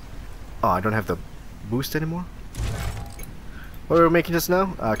 Oh, I don't have the boost anymore. What were we making just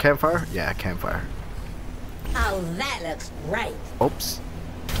now? Campfire? Yeah, campfire. Oh, that looks great. Oops.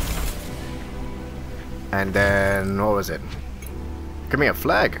 And then, what was it? Give me a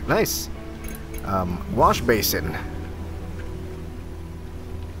flag. Nice. Wash basin.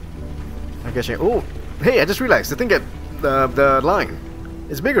 I guess oh, hey, I just realized. I think the line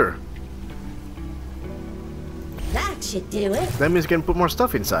is bigger. That should do it. That means you can put more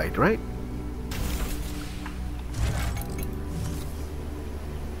stuff inside, right?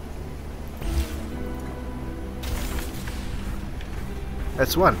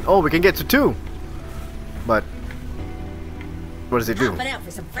 That's 1. Oh, we can get to 2. But what does it do? Hopping out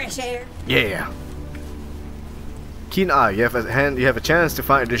for some fresh air. Yeah. Keen eye. You have a chance to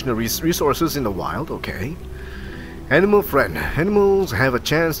find additional resources in the wild. Okay. Animal friend. Animals have a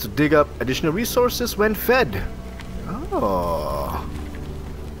chance to dig up additional resources when fed. Oh.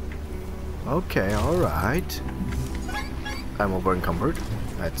 Okay. All right. I'm over encumbered.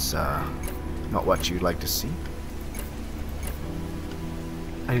 That's not what you'd like to see.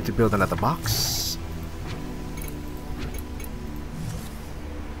 I need to build another box.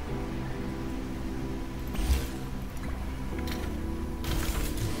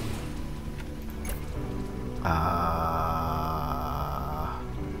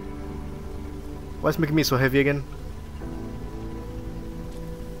 What's making me so heavy again?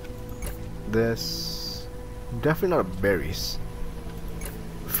 This... Definitely not berries.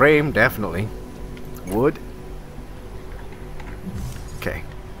 Frame, definitely. Wood. Okay.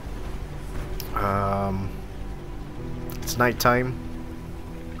 It's nighttime.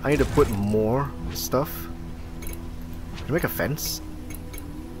 I need to put more stuff. Can I make a fence?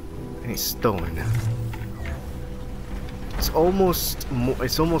 I need stone. It's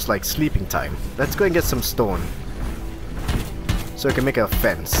almost like sleeping time. Let's go and get some stone, so I can make a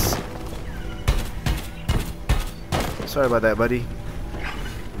fence. Sorry about that, buddy.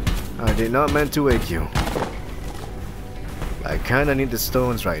 I did not mean to wake you. I kinda need the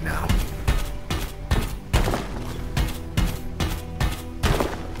stones right now.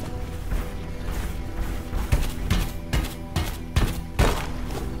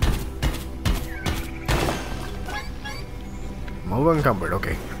 Move encumbered,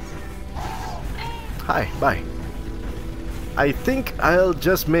 okay. Hi, bye. I think I'll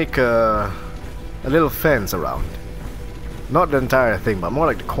just make a little fence around. Not the entire thing, but more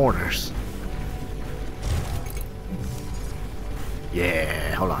like the corners.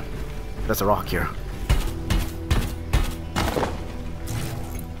 Yeah, hold on. There's a rock here.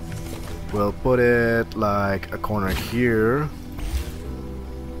 We'll put it like a corner here.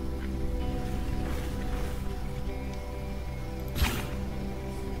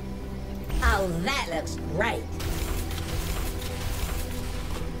 Oh, that looks great.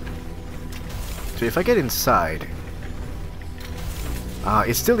 So if I get inside,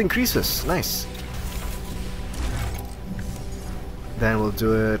 it still increases. Nice. Then we'll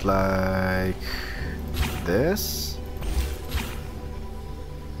do it like this.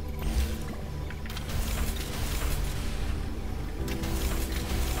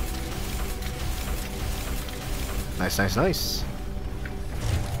 Nice, nice, nice.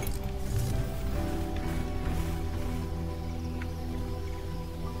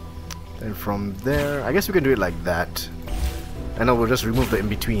 Then from there, I guess we can do it like that. And then we'll just remove the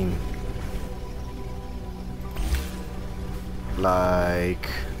in-between. Like...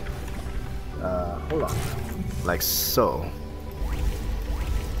 hold on. Like so.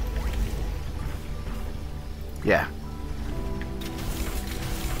 Yeah.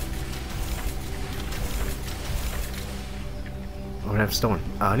 Oh, we have stone.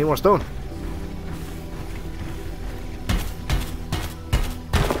 I need more stone.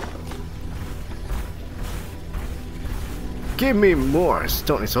 Give me more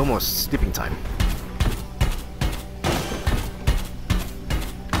stone. It's almost sleeping time.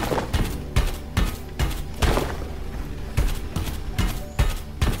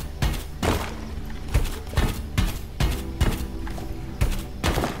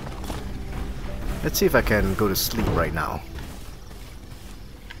 Let's see if I can go to sleep right now.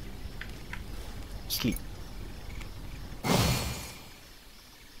 Sleep.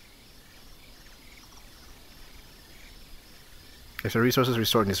 There's a resources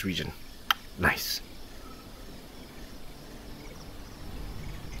restored in this region. Nice.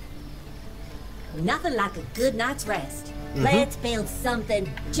 Nothing like a good night's rest. Let's build something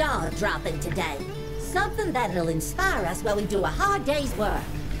jaw-dropping today. Something that'll inspire us while we do a hard day's work.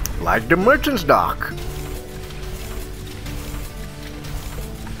 Like the merchant's dock.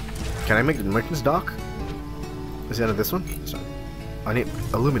 Can I make the merchant's dock? Is it out of this one? Sorry. I need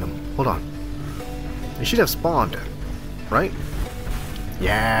aluminum. Hold on. It should have spawned, right?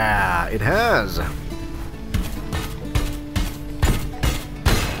 Yeah, it has.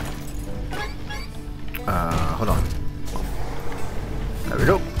 Hold on. There we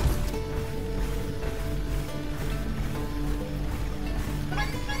go.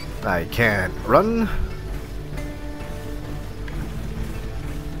 I can't run.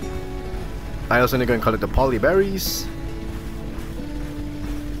 I also need to go and collect the polyberries.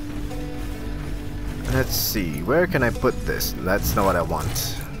 Let's see, where can I put this? That's not what I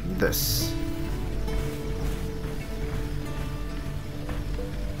want. This.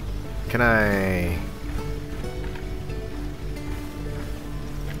 Can I...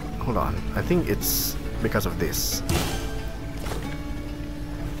 Hold on, I think it's because of this.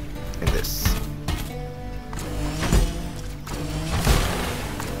 And this.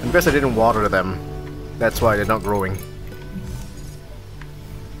 I guess I didn't water them. That's why they're not growing.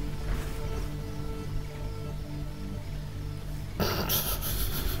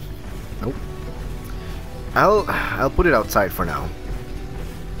 Nope. I'll put it outside for now.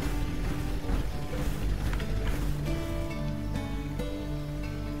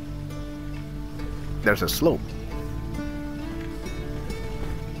 There's a slope.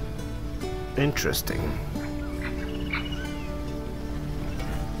 Interesting.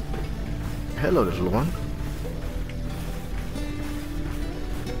 Hello, little one.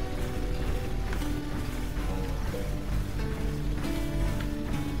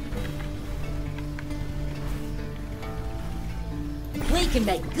 We can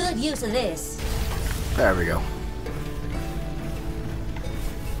make good use of this. There we go.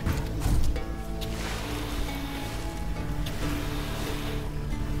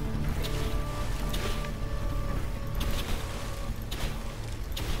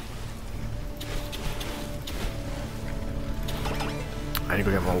 I need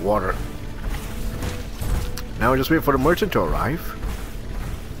to get more water. Now we just wait for the merchant to arrive.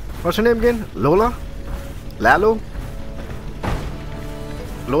 What's her name again? Lola? Lalo?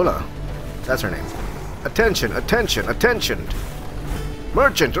 Lola. That's her name. Attention, attention, attention!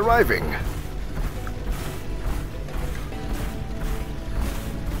 Merchant arriving!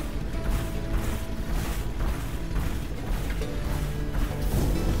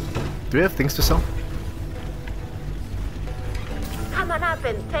 Do we have things to sell? Come on up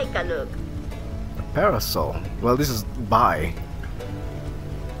and take a look. Parasol. Well, this is buy.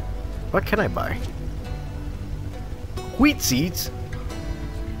 What can I buy? Wheat seeds?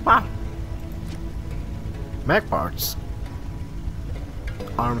 Wow. Mech parts.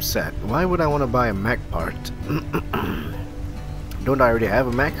 Arm set. Why would I want to buy a mech part? Don't I already have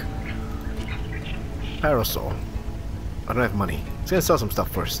a mech? Parasol. I don't have money. Let's gonna sell some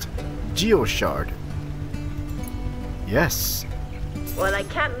stuff first. Geo shard. Yes. Well, I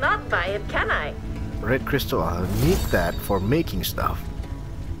can't not buy it, can I? Red crystal. I'll need that for making stuff.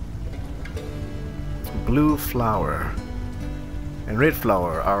 Blue flower and red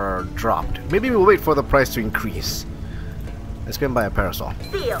flower are dropped. Maybe we'll wait for the price to increase. Let's go and buy a parasol.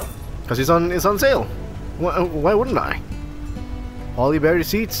 Deal. Because it's on sale. Why wouldn't I? Polyberry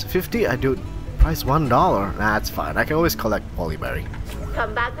seeds, 50. I do price $1. Nah, that's fine. I can always collect polyberry.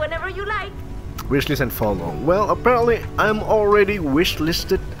 Come back whenever you like. Wishlist and follow. Well, apparently I'm already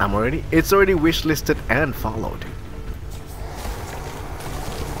wishlisted. It's already wishlisted and followed.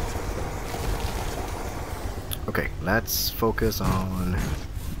 Okay, let's focus on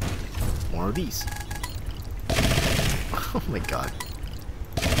more of these. Oh my god.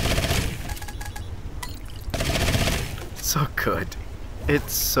 So good.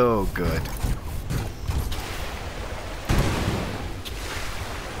 It's so good.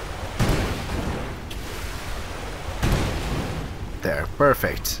 There,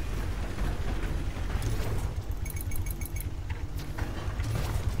 perfect.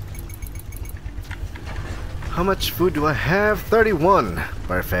 How much food do I have? 31.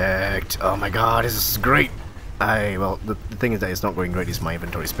 Perfect. Oh my god, this is great. Well, the thing is that it's not going great is my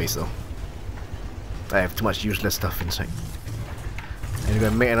inventory space though. I have too much useless stuff inside. I'm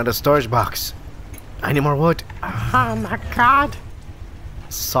gonna make another storage box. I need more wood. Oh my god.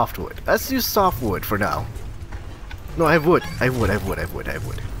 Softwood. Let's use softwood for now. No, I have wood. I have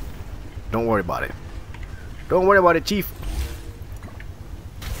wood. Don't worry about it. Don't worry about it, Chief.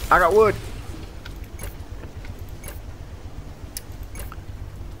 I got wood.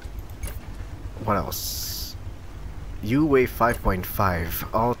 What else? You weigh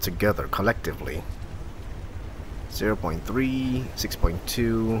 5.5 altogether, collectively. 0.3,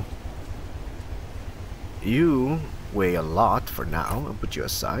 6.2. You weigh a lot for now. I'll put you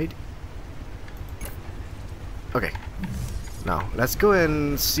aside. Okay. Now, let's go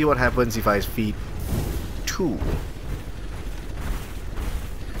and see what happens if I feed 2.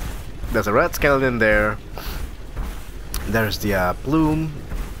 There's a red skeleton there. There's the plume.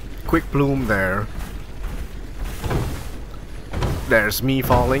 Quick plume there. There's me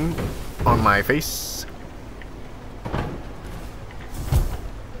falling on my face.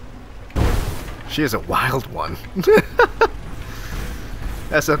 She is a wild one.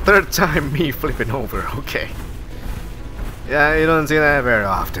 That's the 3rd time me flipping over. Okay. Yeah, you don't see that very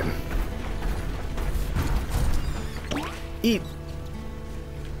often. Eat.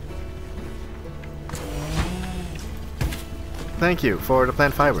 Thank you for the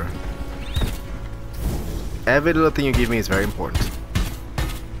plant fiber. Every little thing you give me is very important.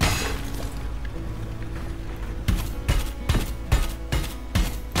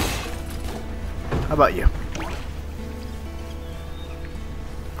 How about you?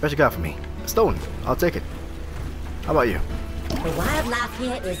 What you got for me? A stone. I'll take it. How about you? The wildlife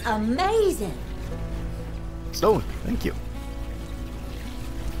here is amazing. Stone. Thank you.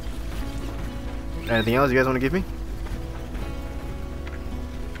 Anything else you guys want to give me?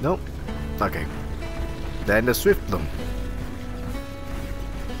 Nope. Okay. Then the swift bloom.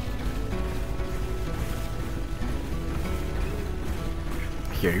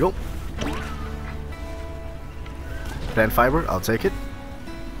 Here you go. Plant fiber, I'll take it.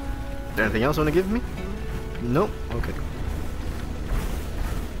 Anything else you want to give me? Nope. Okay.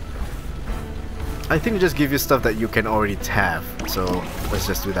 I think just give you stuff that you can already have. So let's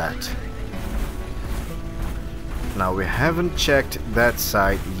just do that. Now we haven't checked that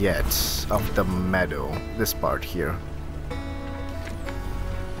side yet of the meadow. This part here.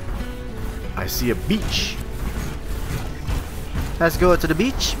 I see a beach. Let's go to the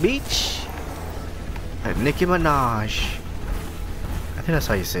beach. Beach. At Nicki Minaj. I think that's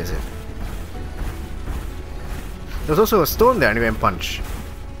how he says it. There's also a stone there, anyway, and punch.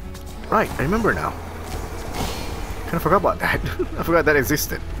 Right, I remember now. Kinda forgot about that. I forgot that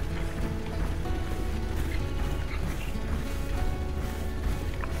existed.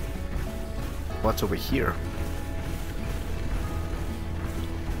 What's over here?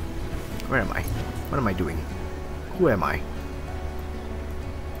 Where am I? What am I doing? Who am I?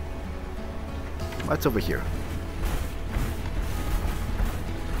 What's over here?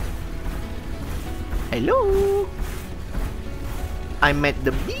 Hello? I'm at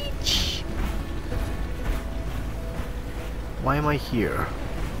the beach. Why am I here?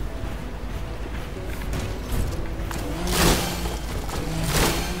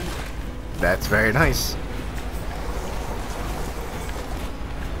 That's very nice.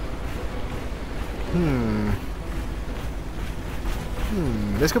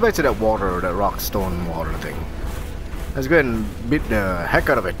 Let's go back to that water, that rock stone water thing. Let's go ahead and beat the heck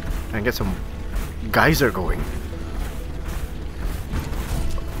out of it and get some geyser going.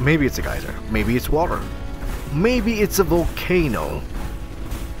 Maybe it's a geyser. Maybe it's water. Maybe it's a volcano.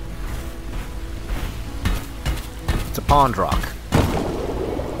 It's a pond rock.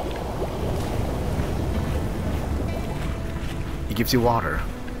 It gives you water.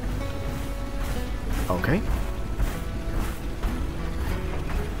 Okay.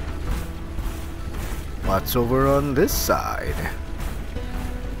 What's over on this side?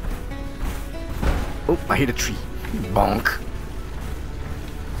 Oh, I hit a tree. Bonk.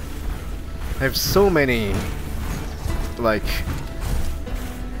 I have so many, like,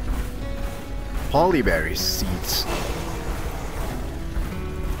 polyberry seeds,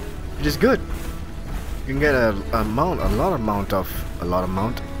 which is good. You can get a lot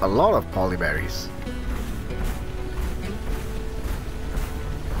of polyberries.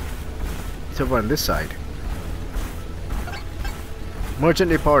 It's over on this side.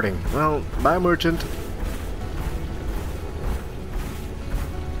 Merchant departing. Well, bye, merchant.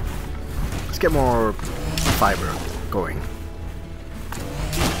 Let's get more fiber going.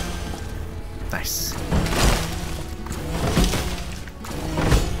 Nice.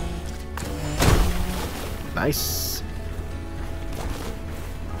 Nice.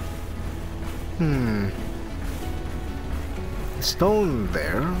 Stone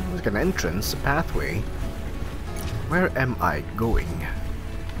there, like an entrance, a pathway. Where am I going?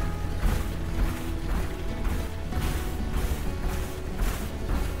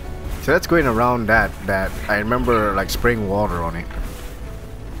 So that's going around that I remember, like, spraying water on it.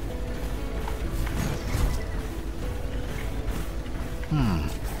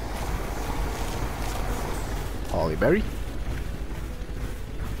 Hollyberry?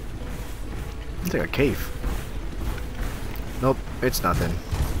 It's like a cave. Nope, it's nothing.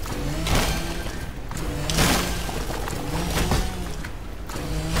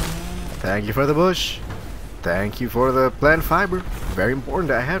 Thank you for the bush. Thank you for the plant fiber. Very important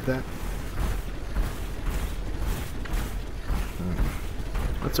that I have that.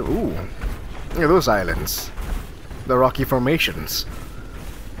 What's a, ooh. Look at those islands. The rocky formations.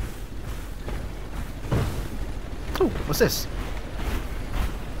 Oh, what's this?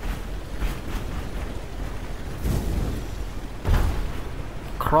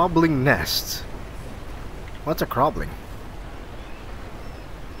 Crumbling nest. What's a crumbling?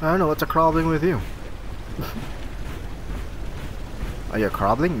 I don't know, what's a crumbling with you? Are you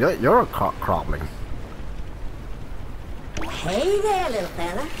crumbling? You're a crumbling. Hey there, little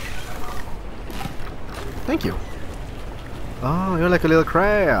fella. Thank you. Oh, you're like a little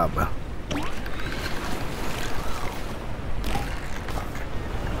crab.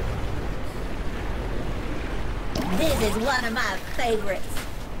 This is one of my favorites.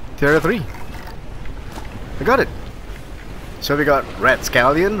 Tier 3. I got it. So we got red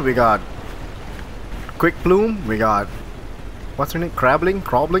scallion, we got quick plume, we got, what's her name? Crabbling?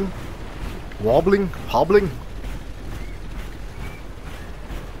 Wobbling? Hobbling?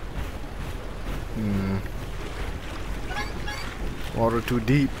 Water too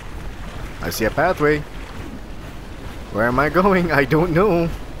deep. I see a pathway. Where am I going? I don't know.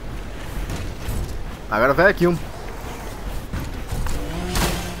 I got a vacuum.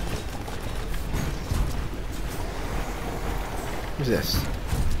 Who's this?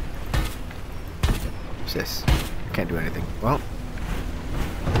 What's this? I can't do anything. Well.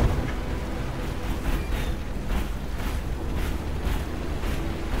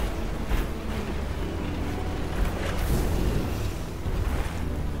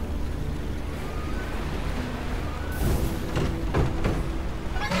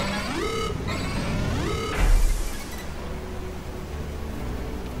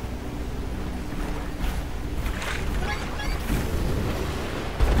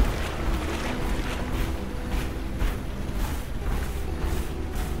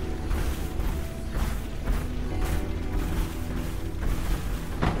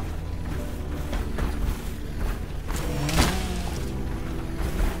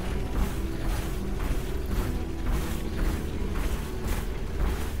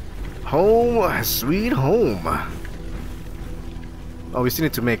 Home, sweet home. Oh, we still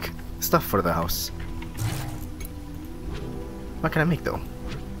need to make stuff for the house. What can I make though?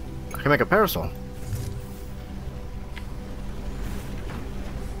 I can make a parasol.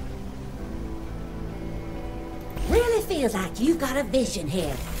 Really feels like you've got a vision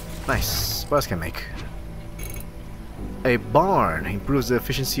here. Nice. What else can I make? A barn improves the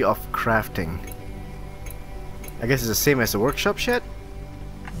efficiency of crafting. I guess it's the same as the workshop shed,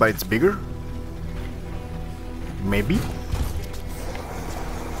 but it's bigger? Maybe?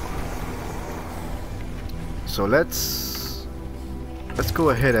 So let's go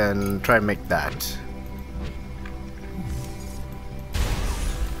ahead and try and make that.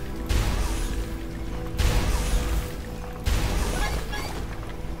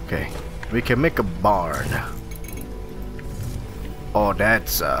 Okay, we can make a barn. Oh,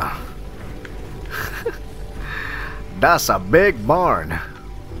 that's that's a big barn.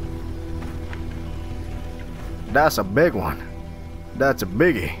 That's a big one. That's a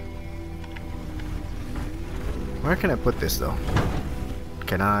biggie. Where can I put this though?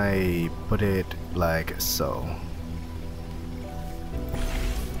 Can I put it like so?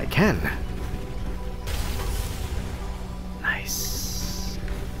 I can. Nice.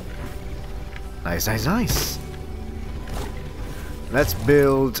 Nice, nice, nice. Let's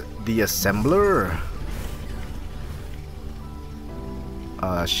build the assembler.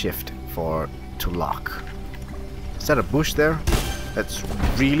 Shift for to lock. Is that a bush there? That's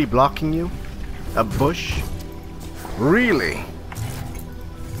really blocking you? A bush? Really?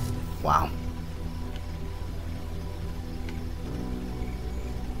 Wow.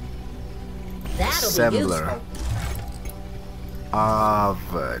 That'll be Assembler. useful.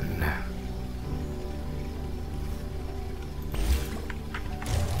 Oven.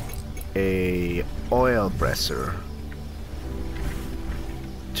 A oil presser.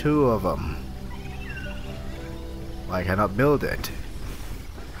 2 of them. I cannot build it.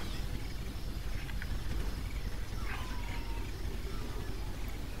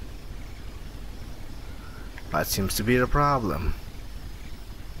 That seems to be the problem.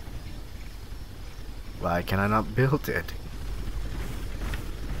 Why can I not build it?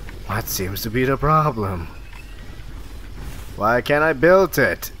 What seems to be the problem? Why can't I build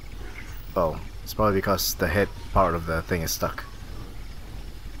it? Oh, it's probably because the head part of the thing is stuck.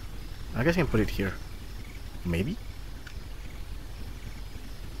 I guess I can put it here. Maybe?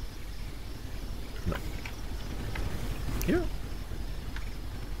 No. Here?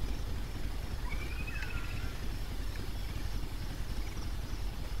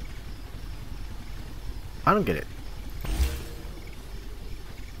 I don't get it.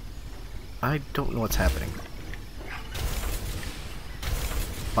 I don't know what's happening.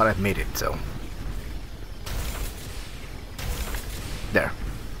 But I've made it, so. There.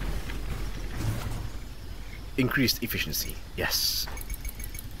 Increased efficiency. Yes.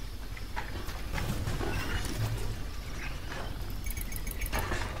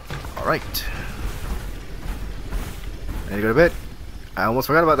 Alright. Ready to go to bed? I almost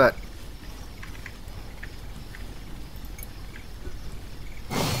forgot about that.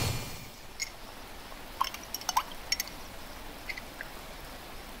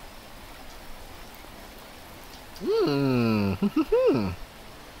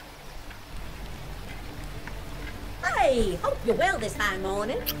 Hey, hope you're well this fine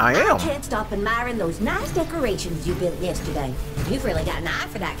morning. I am. I can't stop admiring those nice decorations you built yesterday. You've really got an eye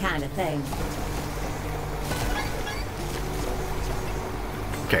for that kind of thing.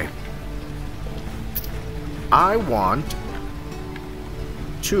 Okay. I want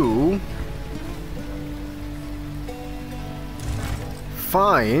to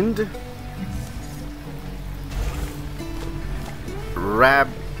find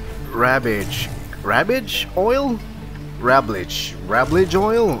Rabbage oil? Rablage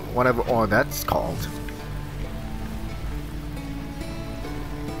oil? Whatever oil that's called.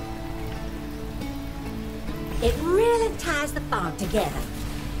 organize the farm together.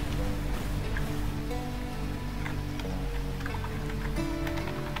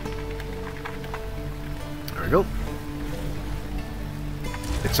 There we go.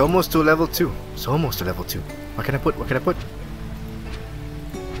 It's almost to level 2. It's almost to level 2. What can I put? What can I put?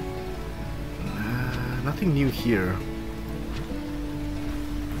 Nothing new here.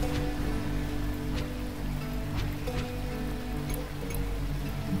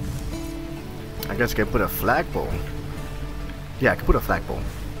 I guess I can put a flagpole. Yeah, I can put a flagpole.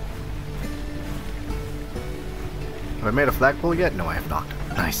 Have I made a flagpole yet? No, I have not.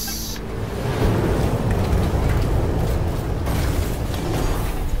 Nice.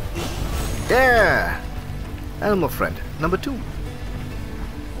 Yeah! Animal friend, number 2.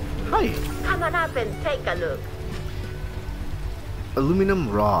 Hi. Come on up and take a look. Aluminum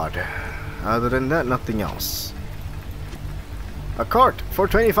rod. Other than that, nothing else. A cart for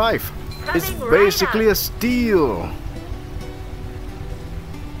 25. It's Coming right basically up. a steel.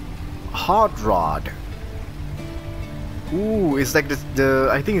 Hot rod. Ooh, it's like the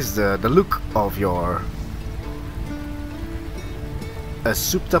I think it's the look of your a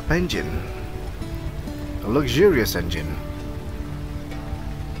souped up engine. A luxurious engine.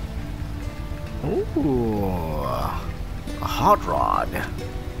 Ooh, a hot rod.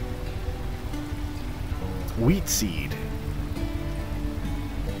 Wheat seed.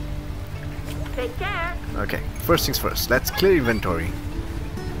 Take care. Okay, first things first. Let's clear inventory.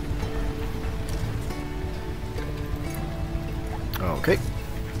 Okay.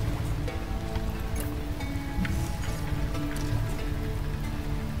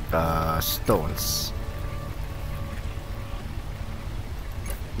 Stones.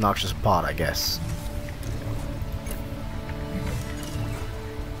 Noxious pot, I guess.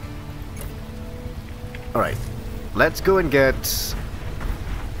 Alright. Let's go and get...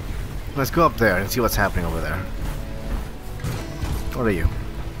 Let's go up there and see what's happening over there. What are you?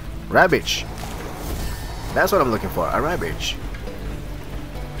 Rabbage. That's what I'm looking for. A rabbage.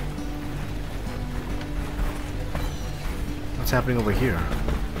 What's happening over here?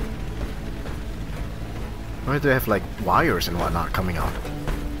 Why do they have like wires and whatnot coming out?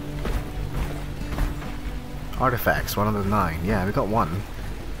 Artifacts, 109. Yeah, we got one.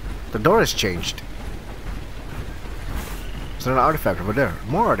 The door has changed. Is there an artifact over there?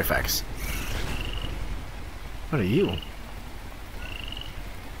 More artifacts. What are you?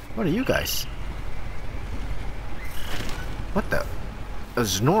 What are you guys? What the? A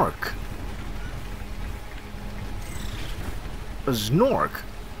Znork. A Znork?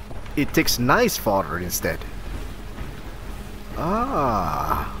 It takes nice fodder instead.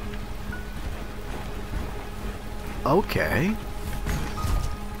 Ah. Okay.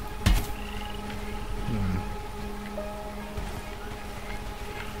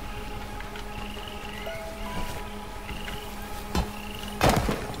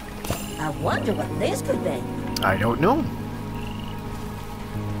 I wonder what this could be. I don't know.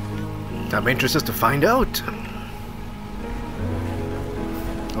 I'm interested to find out.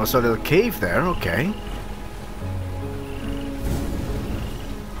 Also a little cave there, okay.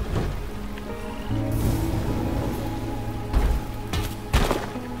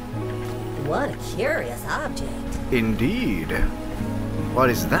 What a curious object. Indeed. What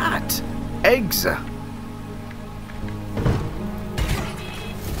is that? Eggs.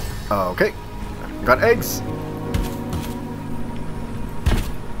 Okay. Got eggs.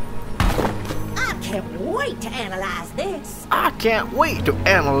 I can't wait to analyze this. I can't wait to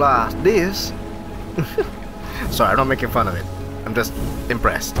analyze this. Sorry, I'm not making fun of it. I'm just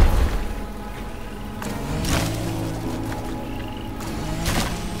impressed.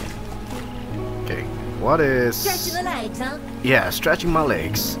 Okay, what is... Stretching the legs, huh? Yeah, stretching my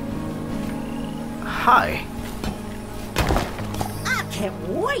legs. Hi. I can't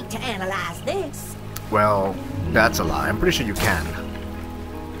wait to analyze this. Well, that's a lie. I'm pretty sure you can.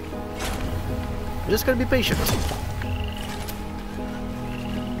 You just gotta be patient.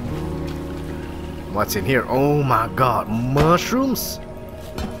 What's in here? Oh my god, mushrooms?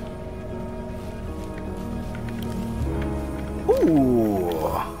 Ooh.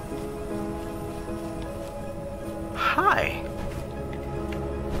 Hi.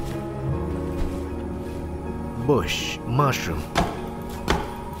 Bush, mushroom.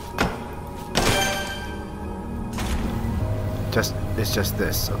 It's just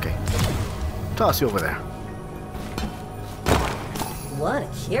this, okay. Toss you over there. What a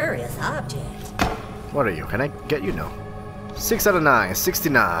curious object. What are you? Can I get you? No. 6 out of 9,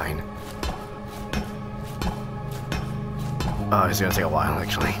 69. Oh, it's gonna take a while,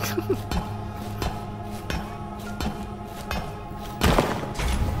 actually.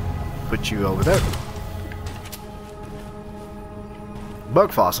 Put you over there.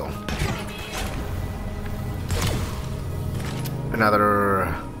 Bug fossil.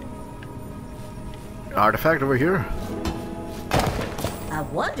 Another artifact over here. I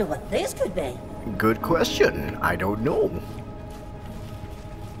wonder what this could be. Good question. I don't know.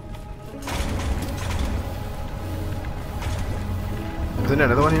 Isn't there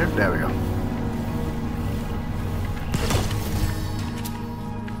another one here? There we go.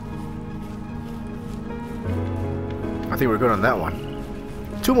 I think we're good on that one.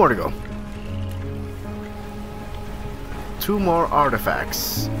 2 more to go. 2 more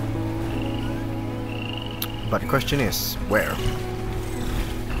artifacts. But the question is, where?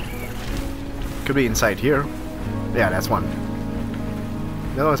 Could be inside here. Yeah, that's one.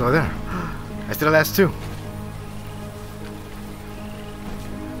 The other one's over there. I still have 2.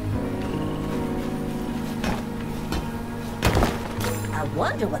 I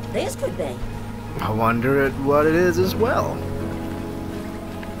wonder what this could be. I wonder what it is as well.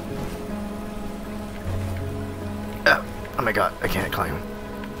 Oh my god, I can't climb.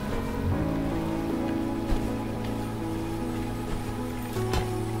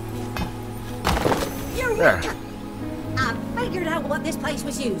 There. I figured out what this place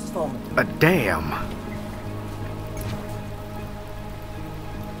was used for. A dam.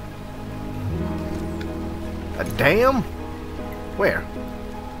 A dam? Where?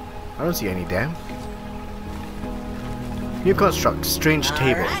 I don't see any dam. New construct, strange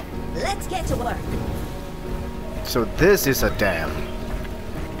table. Alright, let's get to work. So this is a dam.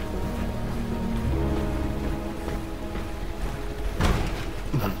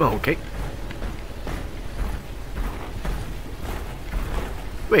 Okay.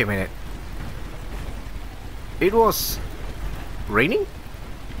 Wait a minute. It was raining?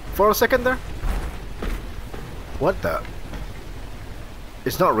 For a second there? What the?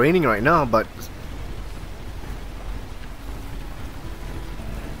 It's not raining right now, but...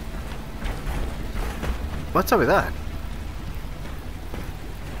 What's up with that?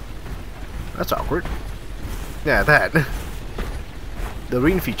 That's awkward. Yeah, that. The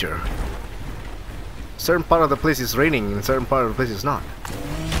rain feature. Certain part of the place is raining and certain part of the place is not.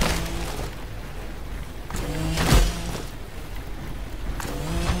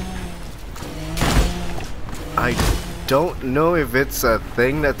 I don't know if it's a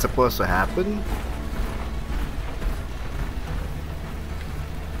thing that's supposed to happen.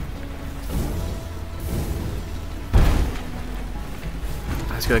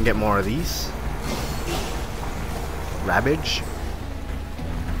 Let's go and get more of these. Rabbage.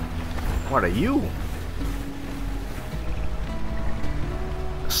 What are you?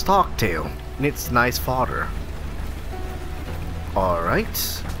 Stocktail. Needs nice fodder.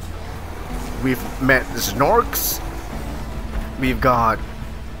 Alright. We've met Snorks. We've got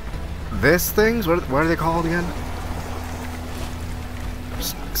this things. What are they called again?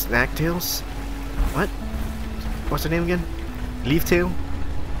 Snacktails? What? What's the name again? Leaftail?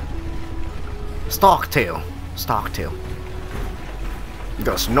 Stocktail. Stocktail. You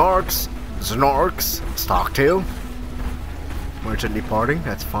got Snorks, Stocktail. Merchant departing,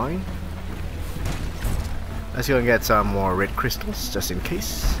 that's fine. Let's go and get some more red crystals, just in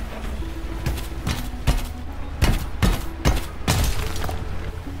case.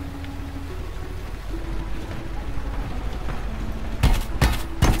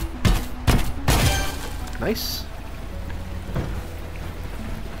 Nice.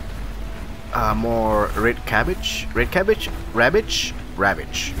 More red cabbage. Red cabbage? Rabbage?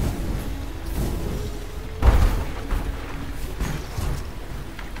 Rabbage.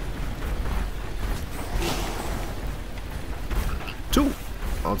 Two.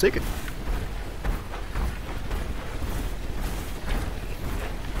 I'll take it.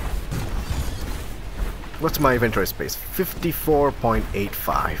 What's my inventory space?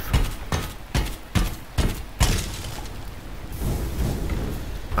 54.85.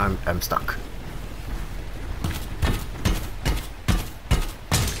 I'm stuck.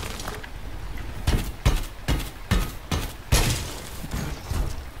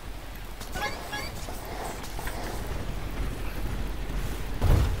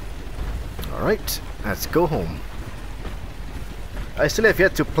 Alright, let's go home. I still have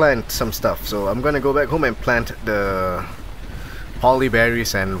yet to plant some stuff, so I'm gonna go back home and plant the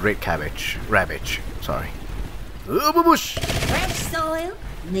hollyberries and red cabbage. Rabbage, sorry. Bush! Fresh soil,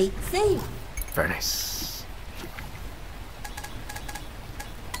 neat seed. Very nice.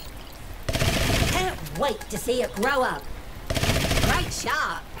 Can't wait to see it grow up. Great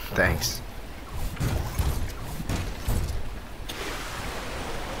shot. Thanks.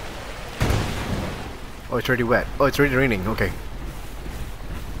 Oh, it's already wet. Oh, it's already raining. Okay.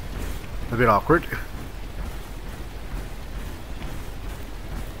 A bit awkward.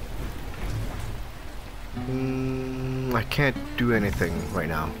 I can't do anything right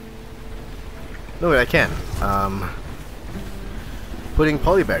now. No, wait, I can. Putting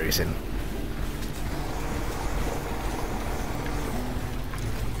polyberries in.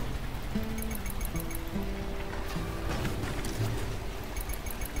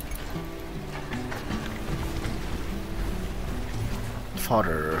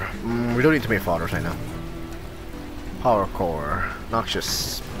 Fodder. We don't need to make fodder right now. Power core. Noxious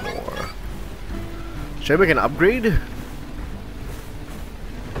spore. Should I make an upgrade?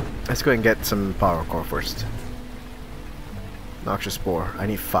 Let's go and get some power core first. Noxious spore. I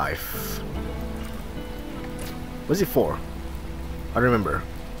need 5. Was it 4? I don't remember.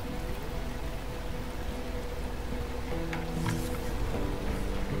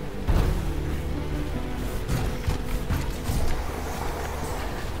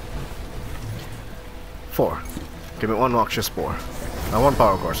 Give me 1 noxious spore. 1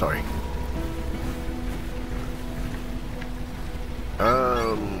 power core, sorry.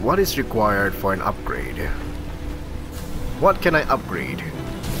 What is required for an upgrade? What can I upgrade?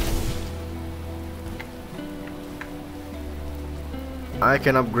 I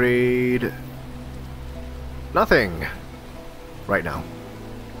can upgrade nothing right now.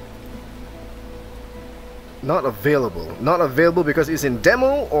 Not available. Not available because it's in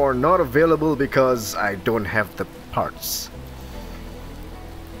demo, or not available because I don't have the parts.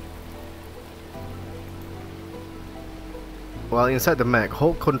 While inside the mech,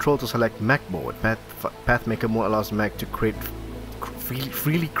 hold control to select mech mode. Path maker mode allows mech to create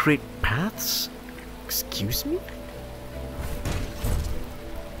freely create paths. Excuse me?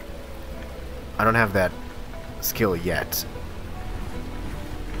 I don't have that skill yet.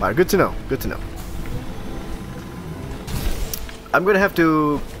 But good to know. Good to know. I'm gonna have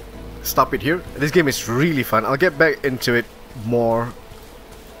to stop it here. This game is really fun. I'll get back into it more.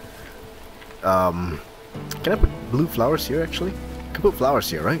 Can I put blue flowers here actually? I can put flowers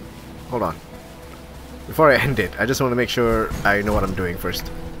here, right? Hold on. Before I end it, I just want to make sure I know what I'm doing first.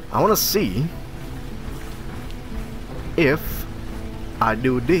 I want to see if I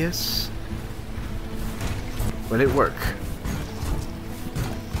do this, will it work?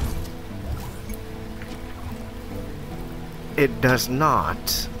 It does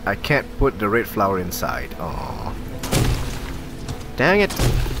not. I can't put the red flower inside. Oh, dang it!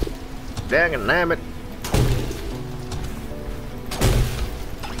 Dang it! Damn it!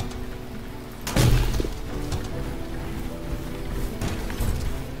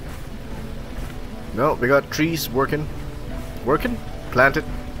 No, we got trees working. Working? Planted.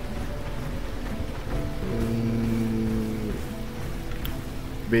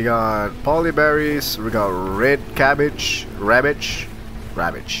 We got polyberries, we got red cabbage, rabbage.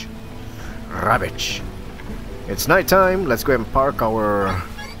 It's nighttime, let's go and park our...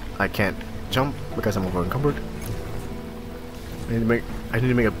 I can't jump because I'm over encumbered. I need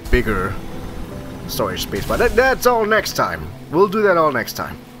to make a bigger storage space, but that's all next time. We'll do that all next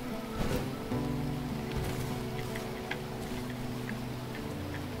time.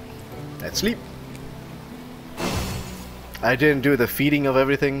 Let's sleep. I didn't do the feeding of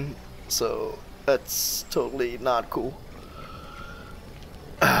everything, so that's totally not cool.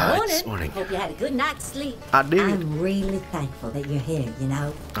 It's morning. Hope you had a good night's sleep. I did. I'm really thankful that you're here, you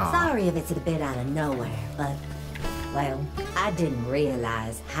know. Aw. Sorry if it's a bit out of nowhere, but, well, I didn't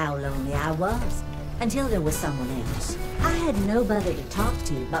realize how lonely I was until there was someone else. I had nobody to talk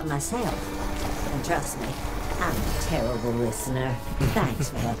to but myself. And trust me, I'm a terrible listener. Thanks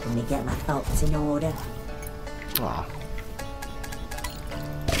for helping me get my thoughts in order. Aw.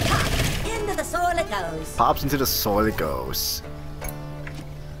 Into the soil it goes. Pops into the soil it goes.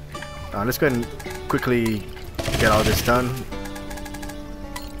 Let's go ahead and quickly get all this done.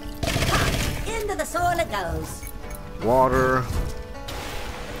 Into the soil it goes. Water.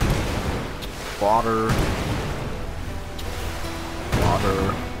 Water.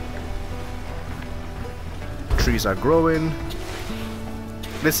 Water. Trees are growing.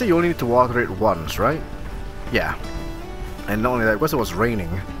 Let's say you only need to water it once, right? Yeah. And not only that, because it was raining.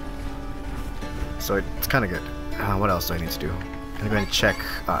 So it's kind of good. What else do I need to do? I'm going to check.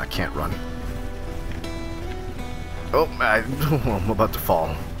 I can't run. Oh, I'm about to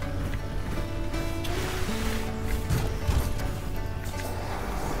fall.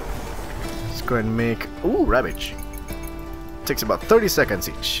 Let's go ahead and make... Ooh, rabbage. Takes about 30 seconds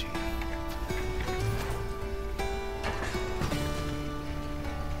each.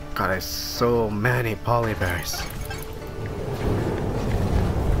 God, there's so many polyberries.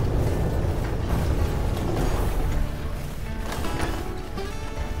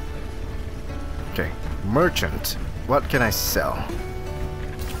 Okay, merchant. What can I sell?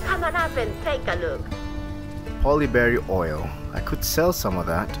 Come on up and take a look. Polyberry oil. I could sell some of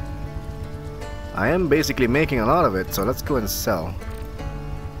that. I am basically making a lot of it, so let's go and sell.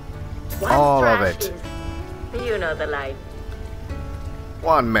 What's All of trash it. is? You know the line.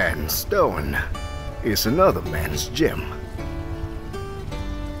 One man's stone is another man's gem.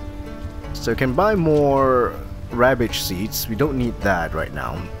 So we can buy more rabbit seeds. We don't need that right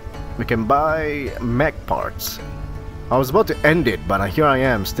now. We can buy mech parts. I was about to end it, but here I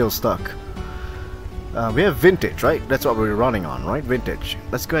am, still stuck. We have vintage, right? That's what we're running on, right? Vintage.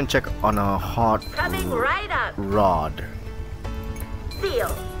 Let's go and check on a hot Coming right up. rod.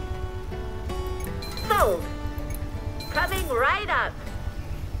 Deal. Sold. Coming right up.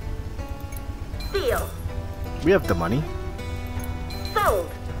 Deal. We have the money.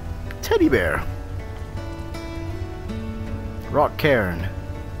 Sold. Teddy bear. Rock cairn.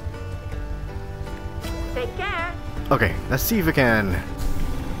 Take care. Okay, let's see if we can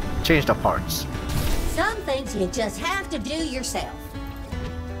change the parts. Some things you just have to do yourself.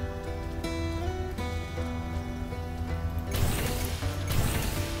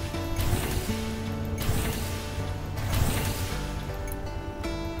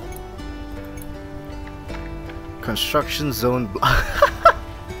 Construction zone.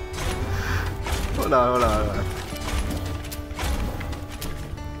 Hold on.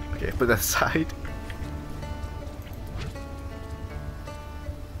 Okay, put that aside.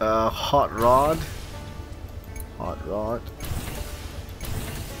 Hot rod.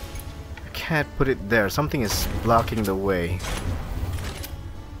 I can't put it there. Something is blocking the way.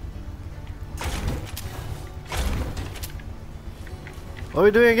 What are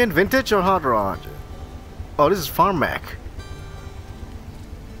we doing again? Vintage or hot rod? Oh, this is farm mech.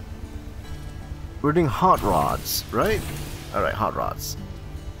 We're doing hot rods, right? Alright, hot rods.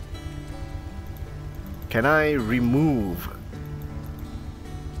 Can I remove?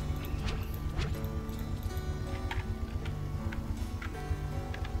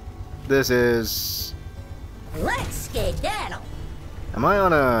 This is... Let's skedaddle. Am I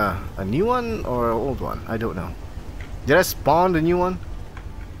on a new one or an old one? I don't know. Did I spawn the new one?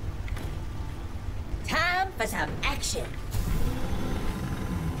 Time for some action.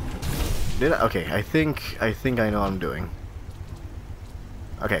 Did I? Okay, I think I know what I'm doing.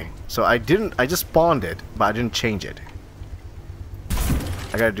 Okay, so I just spawned it, but I didn't change it.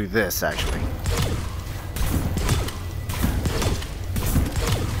 I gotta do this actually.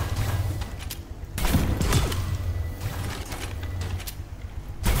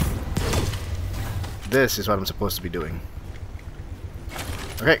 This is what I'm supposed to be doing.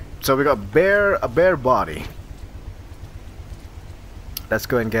 Okay, so we got a bear body. Let's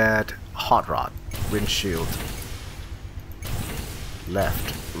go and get hot rod, windshield,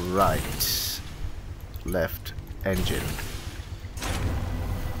 left, right, left, engine.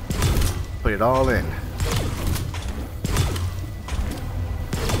 Put it all in.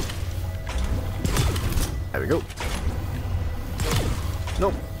 There we go.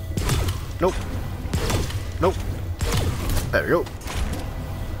 Nope. Nope. Nope. There we go.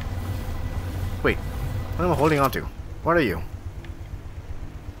 Wait, what am I holding on to? What are you?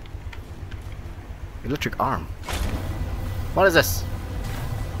 Electric arm. What is this?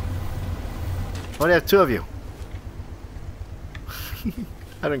 Why do you have two of you?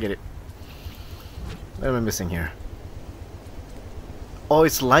 I don't get it. What am I missing here? Oh,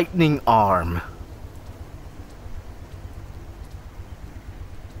 it's lightning arm.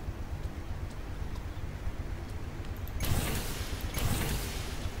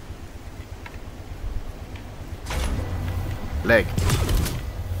 Leg.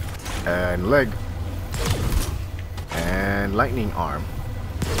 And leg. And lightning arm.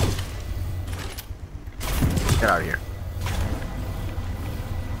 Get out of here.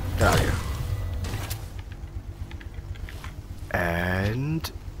 Get out of here.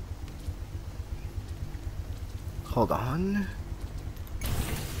 And... hold on.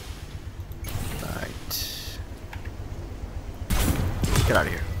 Right. Get out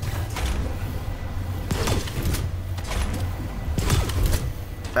of here.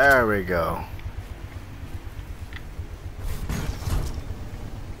 There we go.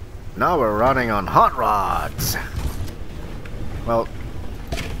 Now we're running on hot rods. Well,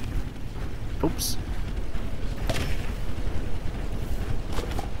 oops.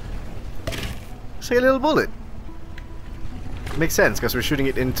 Say a little bullet. Makes sense because we're shooting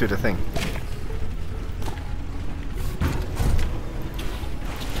it into the thing.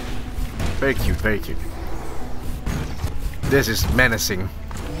 Very cute, very cute. This is menacing.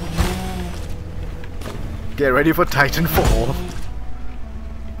 Get ready for Titanfall.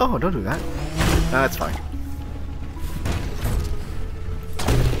 Oh, don't do that. That's fine.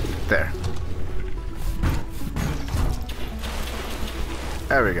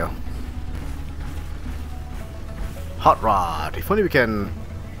 There we go. Hot rod. If only we can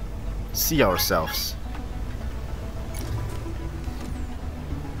see ourselves.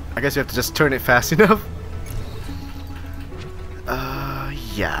 I guess we have to just turn it fast enough.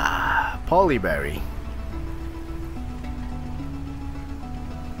 Yeah. Polyberry.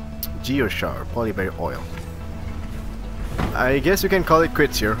 Geoshar. Polyberry oil. I guess you can call it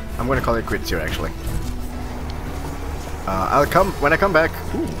quits here. I'm gonna call it quits here actually. When I come back.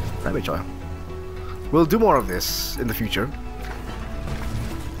 Ooh, damage oil. We'll do more of this in the future.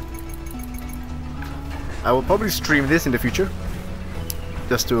 I will probably stream this in the future,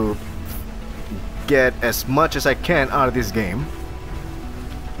 just to get as much as I can out of this game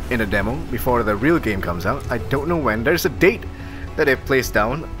in a demo before the real game comes out. I don't know when. There's a date that I've placed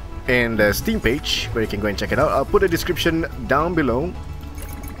down in the Steam page where you can go and check it out. I'll put a description down below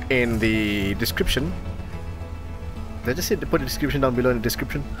in the description. Did I just say to put a description down below in the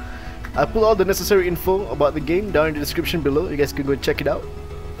description? I'll put all the necessary info about the game down in the description below. You guys can go and check it out.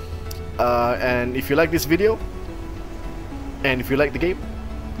 And if you like this video, and if you like the game,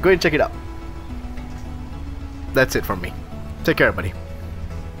 go and check it out. That's it from me. Take care, everybody.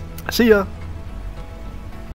 See ya!